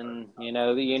bench, then you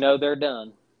know they're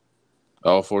done.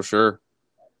 Oh, for sure.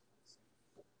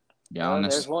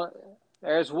 Giannis. Well,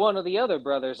 there's one of the other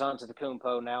brothers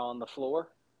Antetokounmpo now on the floor.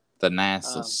 The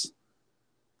Nassus.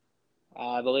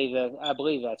 I believe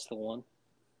that's the one.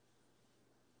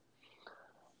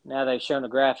 Now they've shown a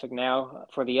graphic now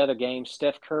for the other games.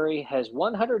 Steph Curry has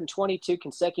 122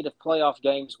 consecutive playoff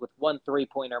games with 1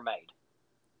 3-pointer made.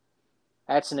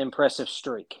 That's an impressive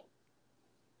streak.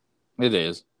 It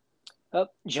is. Oh,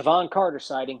 Javon Carter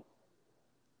sighting.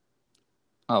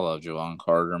 I love Javon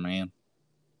Carter, man.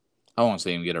 I want to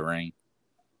see him get a ring.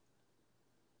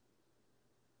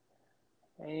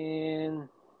 And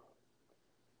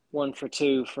 1 for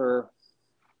 2 for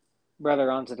brother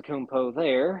Antetokounmpo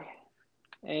there.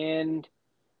 And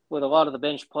with a lot of the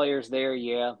bench players there,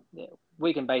 yeah,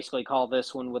 we can basically call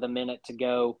this one with a minute to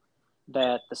go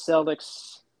that the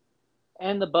Celtics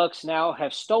and the Bucks now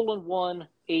have stolen one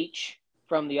each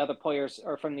from the other players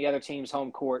or from the other team's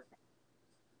home court.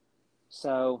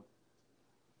 So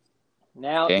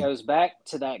now it goes back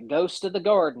to that ghost of the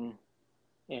Garden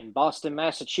in Boston,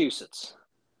 Massachusetts.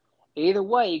 Either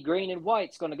way, green and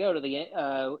white's going to go to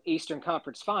the Eastern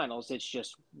Conference Finals. It's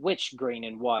just which green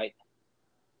and white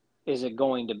is it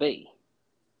going to be?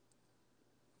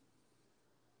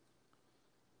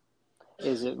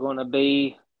 Is it going to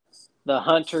be the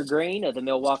Hunter green of the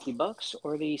Milwaukee Bucks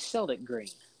or the Celtic green?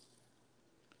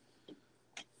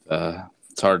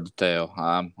 It's hard to tell.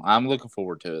 I'm looking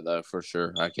forward to it though, for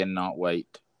sure. I cannot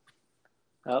wait.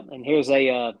 Oh, and here's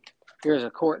a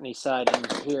Courtney sighting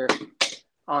here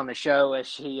on the show as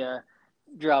she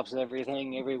drops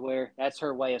everything everywhere. That's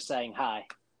her way of saying hi.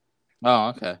 Oh,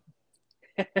 okay.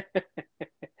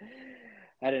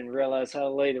 I didn't realize how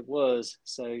late it was,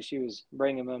 so she was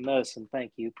bringing my medicine.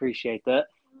 Thank you. Appreciate that.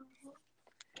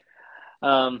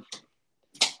 Well,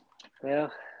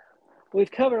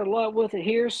 we've covered a lot with it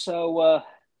here, so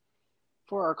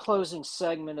for our closing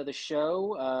segment of the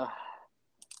show, I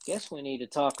guess we need to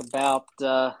talk about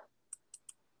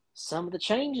some of the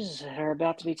changes that are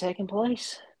about to be taking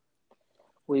place.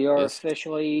 We are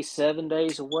officially 7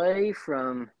 days away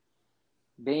from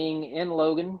being in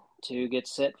Logan to get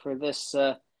set for this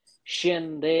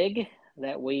shindig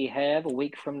that we have a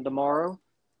week from tomorrow.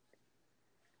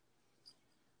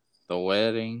 The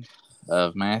wedding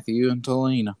of Matthew and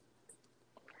Talina.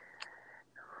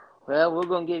 Well, we're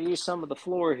going to give you some of the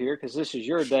floor here because this is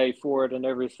your day for it and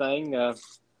everything.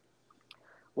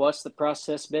 What's the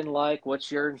process been like?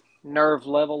 What's your nerve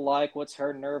level like? What's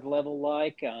her nerve level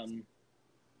like?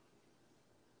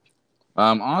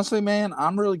 Honestly, man,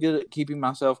 I'm really good at keeping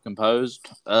myself composed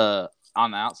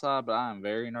on the outside, but I am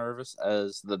very nervous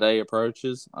as the day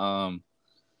approaches.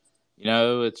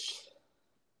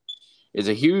 It's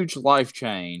a huge life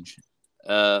change.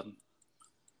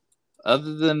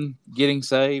 Other than getting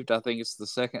saved, I think it's the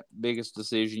second biggest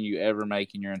decision you ever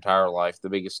make in your entire life, the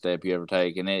biggest step you ever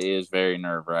take, and it is very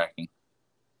nerve-wracking.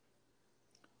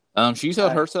 She's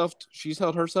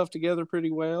held herself together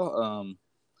pretty well.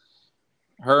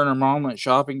 Her and her mom went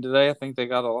shopping today. I think they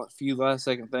got a few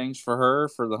last-second things for her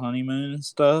for the honeymoon and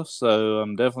stuff, so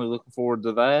I'm definitely looking forward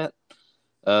to that.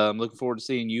 I'm looking forward to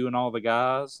seeing you and all the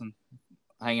guys and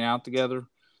hanging out together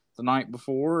the night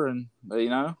before, and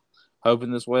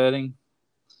hoping this wedding.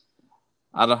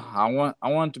 I want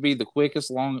it to be the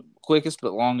quickest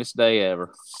but longest day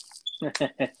ever.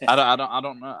 I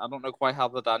don't know quite how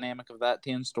the dynamic of that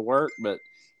tends to work, but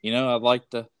I'd like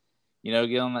to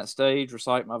get on that stage,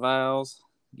 recite my vows,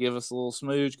 give us a little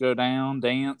smooch, go down,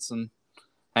 dance, and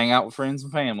hang out with friends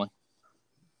and family.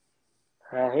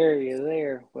 I hear you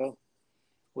there. Well,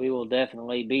 we will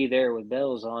definitely be there with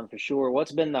bells on for sure.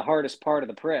 What's been the hardest part of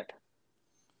the prep?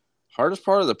 Hardest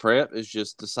part of the prep is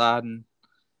just deciding.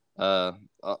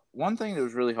 One thing that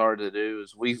was really hard to do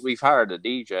is we've hired a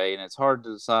DJ, and it's hard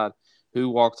to decide who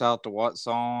walks out to what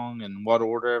song and what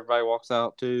order everybody walks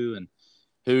out to, and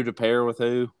who to pair with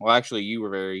who. Well, actually, you were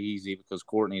very easy because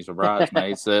Courtney's a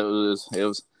bridesmaid, so it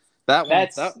was that one.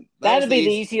 That'd be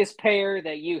the easiest pair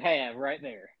that you have right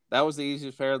there. That was the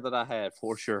easiest pair that I had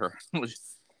for sure.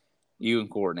 You and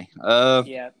Courtney.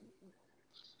 Yeah.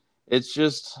 It's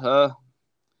just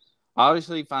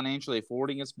obviously financially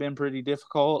affording it's been pretty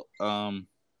difficult. I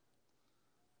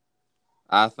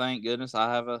thank goodness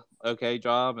I have a okay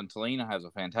job, and Talina has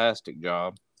a fantastic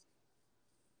job.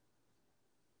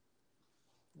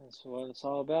 That's what it's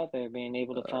all about there, being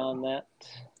able to find that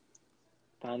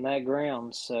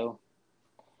ground. So,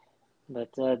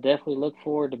 but definitely look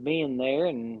forward to being there,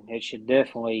 and it should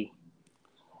definitely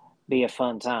be a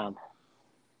fun time.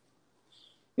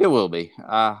 It will be.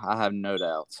 I have no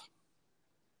doubts.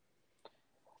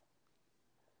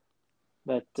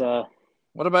 But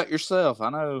what about yourself? I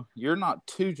know you're not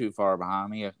too far behind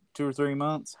me. 2 or 3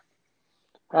 months.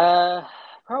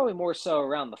 Probably more so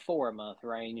around the 4-month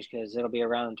range because it'll be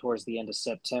around towards the end of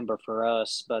September for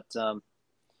us. But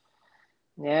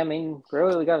yeah, I mean,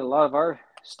 really, we got a lot of our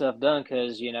stuff done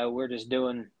because we're just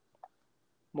doing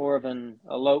more of an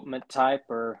elopement type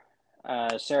or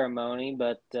ceremony.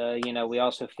 But we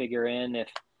also figure in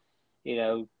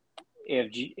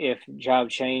if job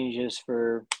changes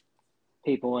for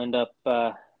people end up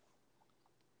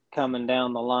coming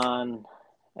down the line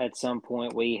at some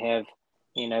point, we have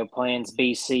plans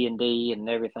B, C, and D and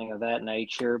everything of that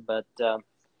nature. But of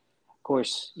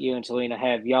course, you and Talina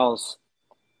have y'all's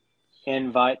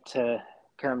invite to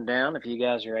come down if you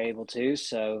guys are able to.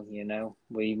 So,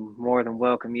 we more than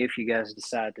welcome you if you guys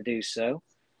decide to do so.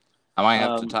 I might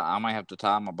have to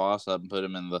tie my boss up and put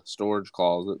him in the storage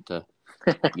closet to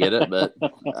get it, but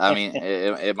I mean,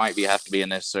 it might have to be a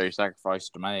necessary sacrifice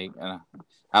to make. And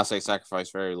I say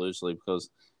sacrifice very loosely because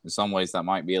in some ways that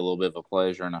might be a little bit of a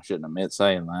pleasure, and I shouldn't admit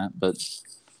saying that, but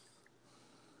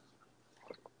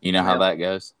you know how that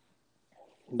goes.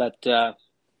 But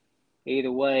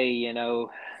either way,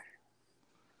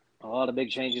 a lot of big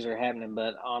changes are happening,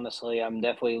 but honestly, I'm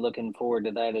definitely looking forward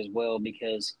to that as well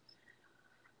because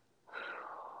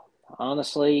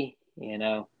honestly,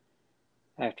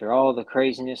 after all the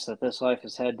craziness that this life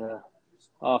has had to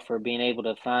offer, being able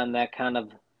to find that kind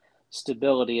of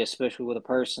stability, especially with a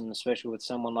person, especially with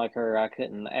someone like her, I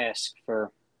couldn't ask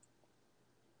for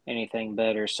anything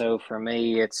better. So for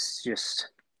me, it's just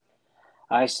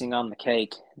icing on the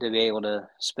cake to be able to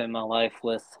spend my life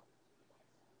with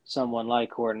someone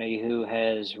like Courtney, who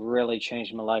has really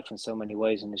changed my life in so many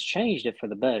ways and has changed it for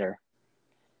the better.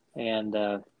 And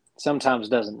sometimes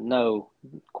doesn't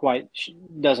quite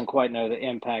know the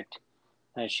impact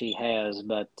that she has,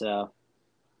 but I'll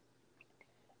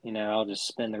just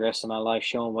spend the rest of my life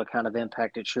showing what kind of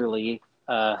impact it truly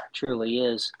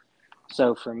is.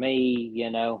 So for me,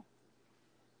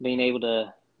 being able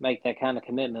to make that kind of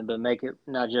commitment, but make it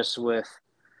not just with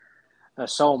a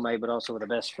soulmate, but also with a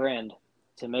best friend,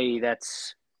 to me,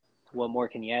 that's what more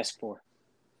can you ask for?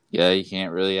 Yeah, you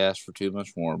can't really ask for too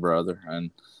much more, brother.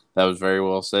 And that was very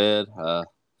well said.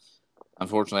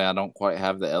 Unfortunately, I don't quite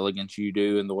have the elegance you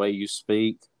do in the way you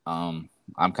speak. I'm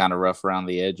kind of rough around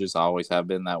the edges. I always have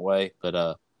been that way.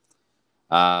 But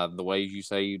the ways you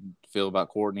say you feel about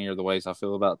Courtney are the ways I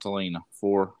feel about Talina,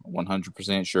 for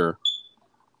 100% sure.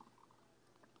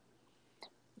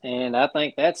 And I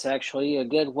think that's actually a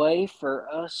good way for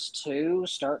us to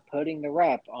start putting the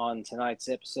wrap on tonight's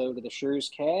episode of the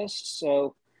Shrewz Cast.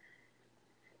 So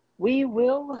we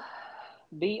will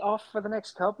be off for the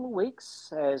next couple of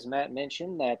weeks, as Matt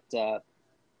mentioned, that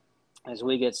as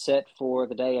we get set for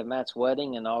the day of Matt's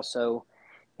wedding and also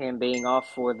him being off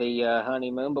for the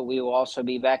honeymoon. But we will also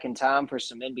be back in time for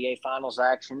some NBA Finals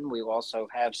action. We will also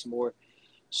have some more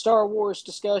Star Wars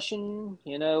discussion.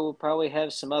 We'll probably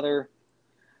have some other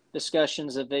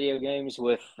discussions of video games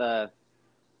with the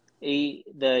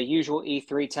usual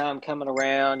E3 time coming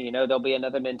around. There'll be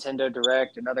another Nintendo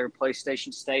Direct, another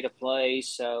PlayStation State of Play,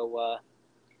 so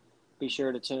be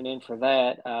sure to tune in for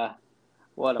that.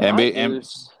 What I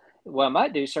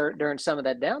might do, sir, during some of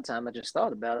that downtime, I just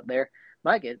thought about it there,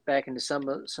 might get back into some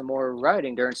more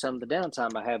writing during some of the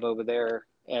downtime I have over there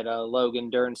at Logan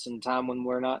during some time when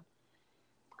we're not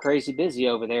crazy busy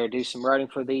over there. Do some writing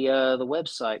for the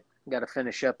website. Got to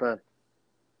finish up a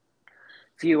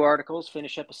few articles,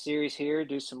 finish up a series here,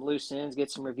 do some loose ends,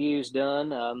 get some reviews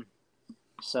done.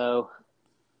 So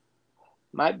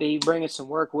might be bringing some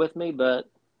work with me, but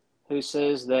who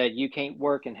says that you can't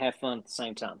work and have fun at the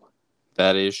same time?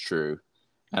 That is true.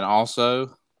 And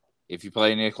also, if you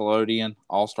play Nickelodeon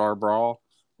All-Star Brawl,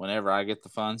 whenever I get the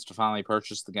funds to finally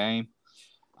purchase the game,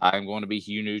 I'm going to be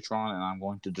Hugh Neutron, and I'm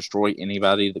going to destroy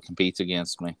anybody that competes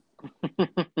against me.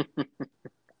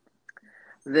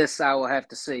 This I will have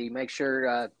to see. Make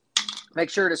sure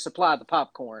to supply the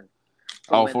popcorn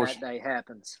for when that day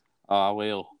happens. Oh, I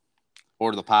will.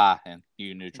 Or the pie in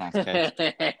Hugh Neutron's case.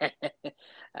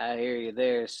 I hear you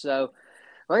there. So,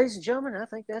 ladies and gentlemen, I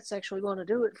think that's actually going to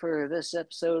do it for this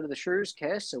episode of the Shrewz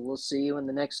Cast. So we'll see you in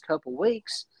the next couple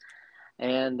weeks.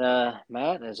 And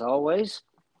Matt, as always,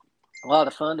 a lot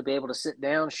of fun to be able to sit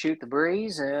down, shoot the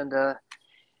breeze, and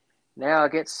now I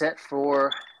get set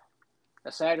for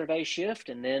a Saturday shift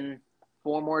and then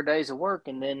 4 more days of work,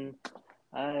 and then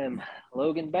I am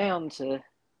Logan bound to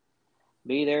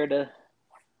be there to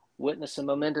witness a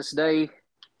momentous day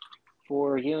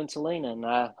for you and Talina. And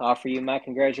I offer you my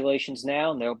congratulations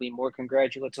now, and there'll be more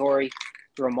congratulatory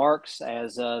remarks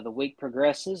as the week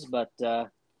progresses, but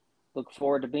look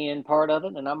forward to being part of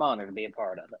it, and I'm honored to be a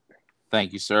part of it.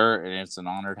 Thank you, sir, and it's an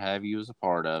honor to have you as a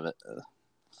part of it,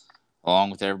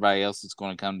 along with everybody else that's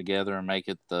going to come together and make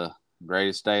it the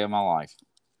greatest day of my life.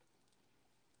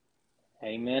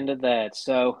 Amen to that.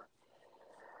 So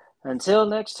until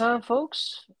next time,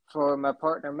 folks, for my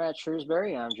partner Matt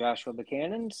Shrewsbury, I'm Joshua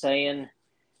Buchanan saying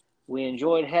we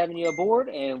enjoyed having you aboard,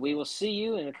 and we will see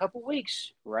you in a couple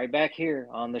weeks right back here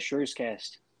on the Shrewz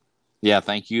Cast. Yeah,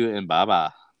 thank you, and bye-bye.